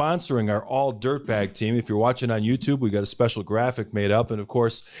sponsoring our all dirtbag team. If you're watching on YouTube, we got a special graphic made up. And of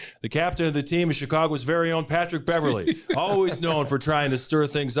course, the captain of the team is Chicago's very own Patrick Beverly. Always known for trying to stir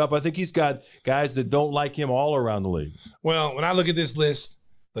things up. I think he's got guys that don't like him all around the league. Well, when I look at this list,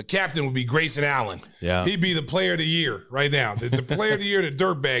 the captain would be Grayson Allen. Yeah. He'd be the player of the year right now. The player of the year of the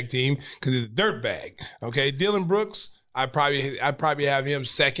dirtbag team, because it's a dirtbag. Okay. Dylan Brooks, I'd probably have him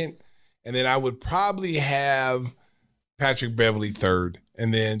second. And then I would probably have Patrick Beverly third.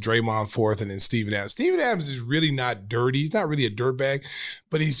 And then Draymond fourth, and then Steven Adams. Steven Adams is really not dirty. He's not really a dirtbag,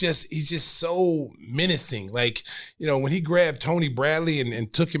 but he's just so menacing. Like, when he grabbed Tony Bradley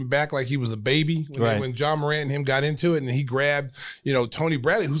and took him back like he was a baby when John Morant and him got into it, and he grabbed, Tony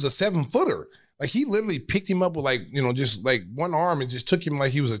Bradley, who's a 7-footer. Like, he literally picked him up with just like one arm and just took him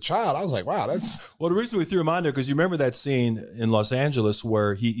like he was a child. I was like, wow, that's... Well, the reason we threw him on there, because you remember that scene in Los Angeles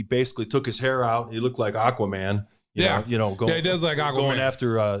where he basically took his hair out. He looked like Aquaman. He does like Aquaman. Going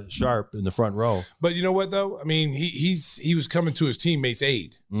after Sharp in the front row. But you know what, though? I mean, he was coming to his teammates'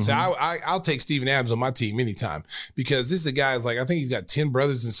 aid. Mm-hmm. So I'll take Steven Adams on my team anytime, because this is a guy I think he's got 10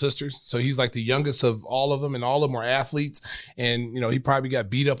 brothers and sisters. So he's like the youngest of all of them, and all of them are athletes. And, he probably got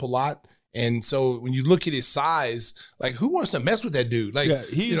beat up a lot. And so when you look at his size, like, who wants to mess with that dude? Like,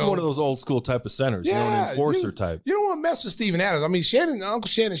 he's one of those old school type of centers, an enforcer type. You don't want to mess with Steven Adams. I mean, Uncle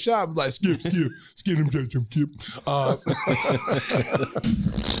Shannon Sharp was like, skip him.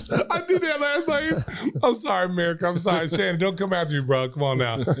 I did that last night. I'm sorry, America. I'm sorry, Shannon. Don't come after me, bro. Come on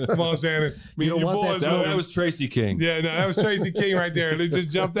now. Come on, Shannon. That was Tracy King. Yeah, no, that was Tracy King right there. They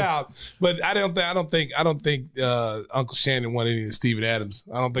just jumped out. But I don't think Uncle Shannon wanted any of Steven Adams.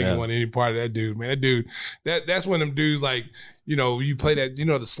 I don't think he wanted any part of that dude, man. That dude, that's one of them dudes, like, you play that,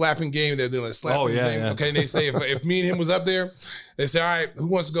 the slapping game. They're doing a slapping game. Yeah. Okay, and they say if me and him was up there, they say, all right, who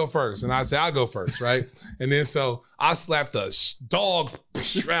wants to go first? And I say, I'll go first, right? And then so I slapped a dog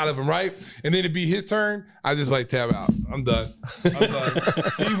out of him, right? And then it'd be his turn. I just like, tab out. I'm done.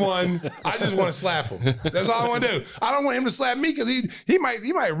 He won. I just want to slap him. That's all I want to do. I don't want him to slap me, because he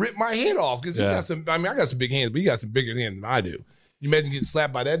might rip my head off, because he got some. I mean, I got some big hands, but he got some bigger hands than I do. You imagine getting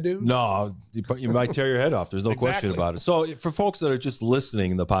slapped by that dude? No, you might tear your head off. There's no question about it. So for folks that are just listening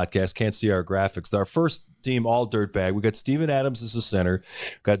to the podcast, can't see our graphics, our first team, all dirtbag. We got Steven Adams as the center.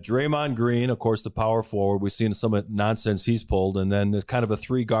 Got Draymond Green, of course, the power forward. We've seen some of the nonsense he's pulled. And then kind of a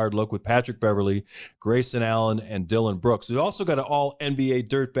 3-guard look with Patrick Beverly, Grayson Allen, and Dylan Brooks. We also got an all NBA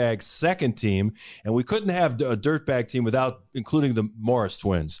dirtbag second team. And we couldn't have a dirtbag team without including the Morris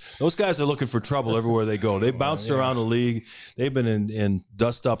twins. Those guys are looking for trouble everywhere they go. They bounced around the league. They've been in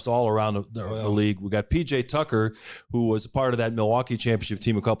dust-ups all around the league. We got P.J. Tucker, who was a part of that Milwaukee championship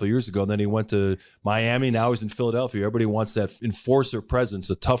team a couple of years ago. And then he went to Miami. Now he's in Philadelphia. Everybody wants that enforcer presence,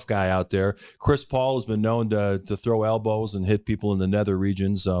 a tough guy out there. Chris Paul has been known to throw elbows and hit people in the nether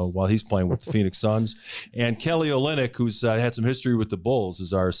regions while he's playing with the Phoenix Suns. And Kelly Olynyk, who's had some history with the Bulls,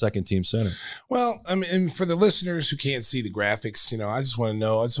 is our second-team center. Well, I mean, for the listeners who can't see the graphics, I just want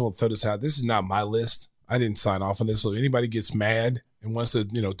to throw this out. This is not my list. I didn't sign off on this. So anybody gets mad and wants to,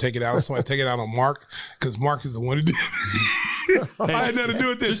 take it out on somebody, take it out on Mark, because Mark is the one who did it. I had nothing to do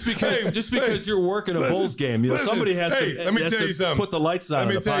with this. Just because you're working a Bulls game, somebody has to. Let me tell you something. Put the lights on.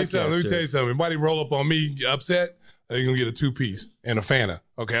 Let me tell you something. Anybody roll up on me upset, they're gonna get a 2-piece and a Fanta.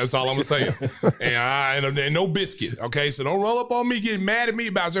 Okay, that's all I'm gonna say. and no biscuit. Okay, so don't roll up on me getting mad at me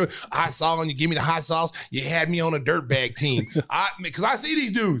about hot sauce and you give me the hot sauce. You had me on a dirtbag team. Because I see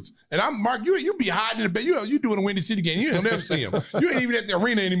these dudes. And I'm Mark, you be hiding in the bed. You doing a Windy City game. You'll never see them. You ain't even at the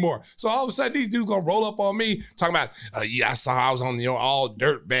arena anymore. So all of a sudden, these dudes gonna roll up on me talking about, I saw I was on the all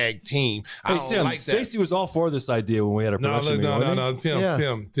dirt bag team. I don't Tim, like that. Stacey was all for this idea when we had a production meeting. No, Tim,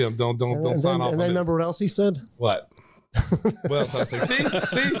 don't sign off on this. And then remember what else he said? What? What else I say?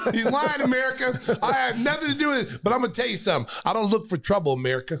 See, he's lying, America. I have nothing to do with it. But I'm gonna tell you something. I don't look for trouble,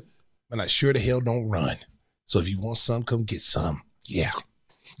 America, and I sure the hell don't run. So if you want some, come get some. Yeah.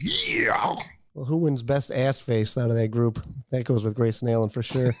 Well, who wins best ass face out of that group? That goes with Grayson Allen for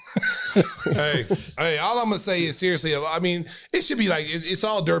sure. Hey, all I'm going to say is seriously, I mean, it should be like, it's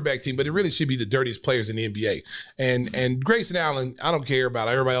all dirtbag team, but it really should be the dirtiest players in the NBA. And Grayson Allen, I don't care about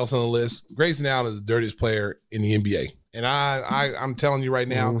everybody else on the list. Grayson Allen is the dirtiest player in the NBA. And I'm telling you right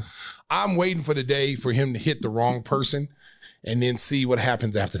now, I'm waiting for the day for him to hit the wrong person and then see what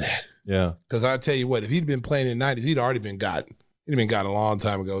happens after that. Yeah. Because I tell you what, if he'd been playing in the 90s, he'd already been got. He'd been got a long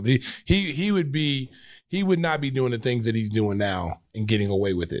time ago. He would not be doing the things that he's doing now and getting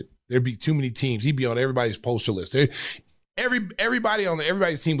away with it. There'd be too many teams. He'd be on everybody's poster list. Everybody on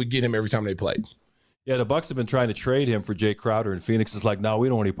everybody's team would get him every time they played. Yeah, the Bucks have been trying to trade him for Jay Crowder, and Phoenix is like, no, we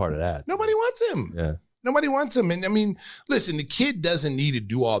don't want any part of that. Nobody wants him. Yeah. Nobody wants him. And I mean, listen, the kid doesn't need to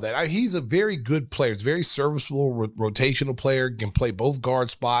do all that. He's a very good player. He's a very serviceable, rotational player, can play both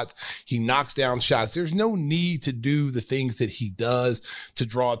guard spots. He knocks down shots. There's no need to do the things that he does to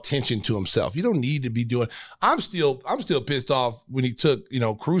draw attention to himself. You don't need to be doing. I'm still pissed off when he took,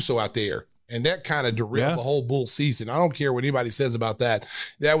 Caruso out there. And that kind of derailed the whole Bull season. I don't care what anybody says about that.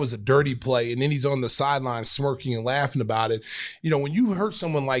 That was a dirty play. And then he's on the sideline smirking and laughing about it. When you hurt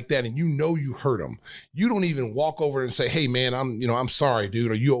someone like that and you hurt him, you don't even walk over and say, hey, man, I'm sorry, dude.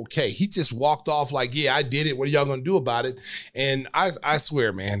 Are you okay? He just walked off like, yeah, I did it. What are y'all going to do about it? And I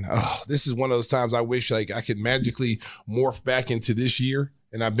swear, man, this is one of those times I wish I could magically morph back into this year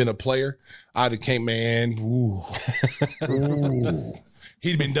and I've been a player. I'd have came, man, ooh.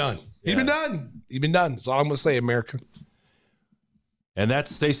 He'd been done. He'd been done. He'd been done. That's all I'm going to say, America. And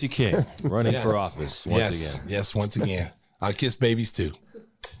that's Stacey King running for office once again. Yes, once again. I kiss babies too.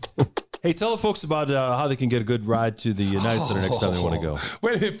 Hey, tell the folks about how they can get a good ride to the United Center next time they want to go.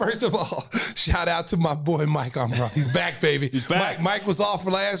 Wait a minute. First of all, shout out to my boy Mike Omroff. He's back, baby. He's back. Mike was off for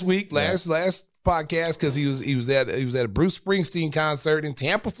last week, last podcast, because he was at a Bruce Springsteen concert in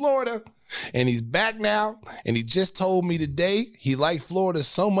Tampa, Florida. And he's back now, and he just told me today he liked Florida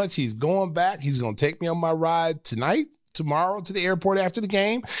so much he's going back. He's going to take me on my ride tomorrow to the airport after the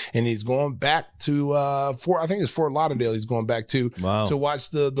game, and he's going back to Fort Lauderdale. He's going back to watch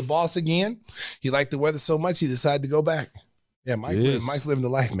the Boss again. He liked the weather so much he decided to go back. Yeah, Mike's living the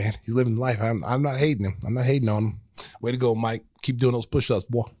life, man. He's living the life. I'm not hating him. I'm not hating on him. Way to go, Mike. Keep doing those push-ups,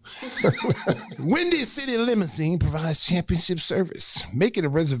 boy. Windy City Limousine provides championship service. Making a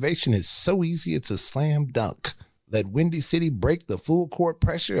reservation is so easy, it's a slam dunk. Let Windy City break the full court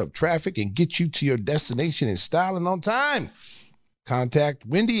pressure of traffic and get you to your destination in style and on time. Contact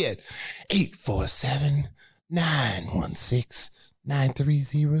Windy at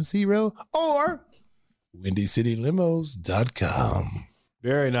 847-916-9300 or WindyCityLimos.com.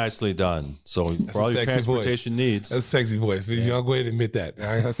 Very nicely done. So for all your transportation needs. That's a sexy voice. Y'all go ahead and admit that.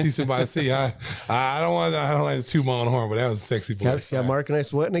 I see somebody I don't like to toot my own horn, but that was a sexy voice. Got Mark and I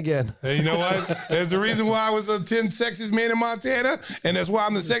sweating again. Hey, you know what? There's a reason why I was a 10 sexiest man in Montana, and that's why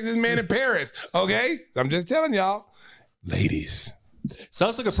I'm the sexiest man in Paris. Okay? I'm just telling y'all. Ladies.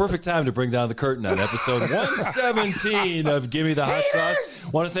 Sounds like a perfect time to bring down the curtain on episode 117 of Gimme the Hot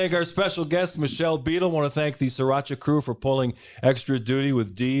Sauce. Want to thank our special guest, Michelle Beadle. Want to thank the Sriracha crew for pulling extra duty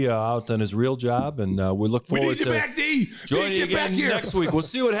with D out on his real job. And we look forward to joining you again next week. We'll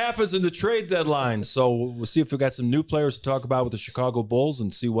see what happens in the trade deadline. So we'll see if we've got some new players to talk about with the Chicago Bulls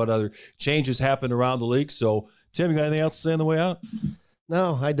and see what other changes happen around the league. So, Tim, you got anything else to say on the way out?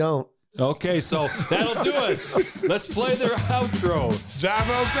 No, I don't. Okay, so that'll do it. Let's play their outro.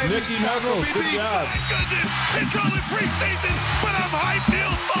 Mickey Knuckles, good job. My goodness, it's only preseason, but I'm hyped.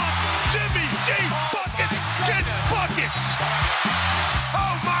 Neil thought Jimmy G buckets gets buckets.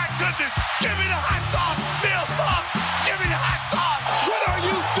 Oh my goodness, give me the hot sauce, Neil thought. Give me the hot sauce. What are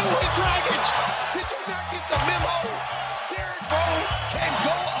you doing, Dragic? Did you not get the memo? Derrick Rose can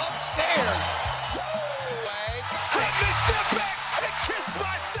go upstairs. Let me step back and kiss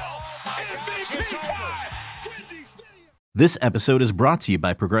myself. MVP time. This episode is brought to you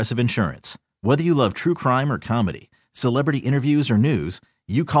by Progressive Insurance. Whether you love true crime or comedy, celebrity interviews or news,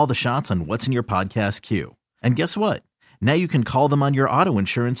 you call the shots on what's in your podcast queue. And guess what? Now you can call them on your auto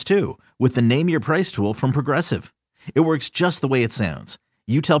insurance too with the Name Your Price tool from Progressive. It works just the way it sounds.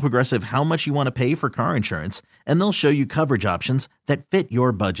 You tell Progressive how much you want to pay for car insurance, and they'll show you coverage options that fit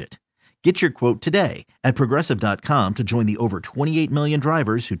your budget. Get your quote today at Progressive.com to join the over 28 million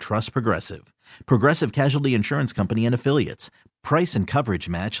drivers who trust Progressive. Progressive Casualty Insurance Company and Affiliates. Price and coverage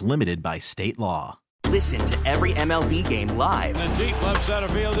match limited by state law. Listen to every MLB game live. In the deep left center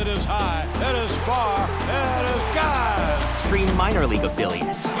field, it is high, it is far, it is gone. Stream minor league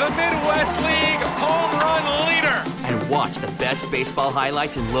affiliates. The Midwest League home run leader. And watch the best baseball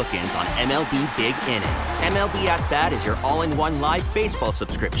highlights and look-ins on MLB Big Inning. MLB At Bat is your all-in-one live baseball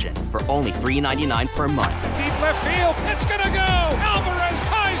subscription for only $3.99 per month. Deep left field, it's gonna go. Alvarez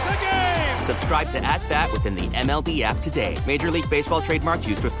ties the game. Subscribe to At Bat within the MLB app today. Major League Baseball trademarks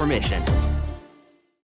used with permission.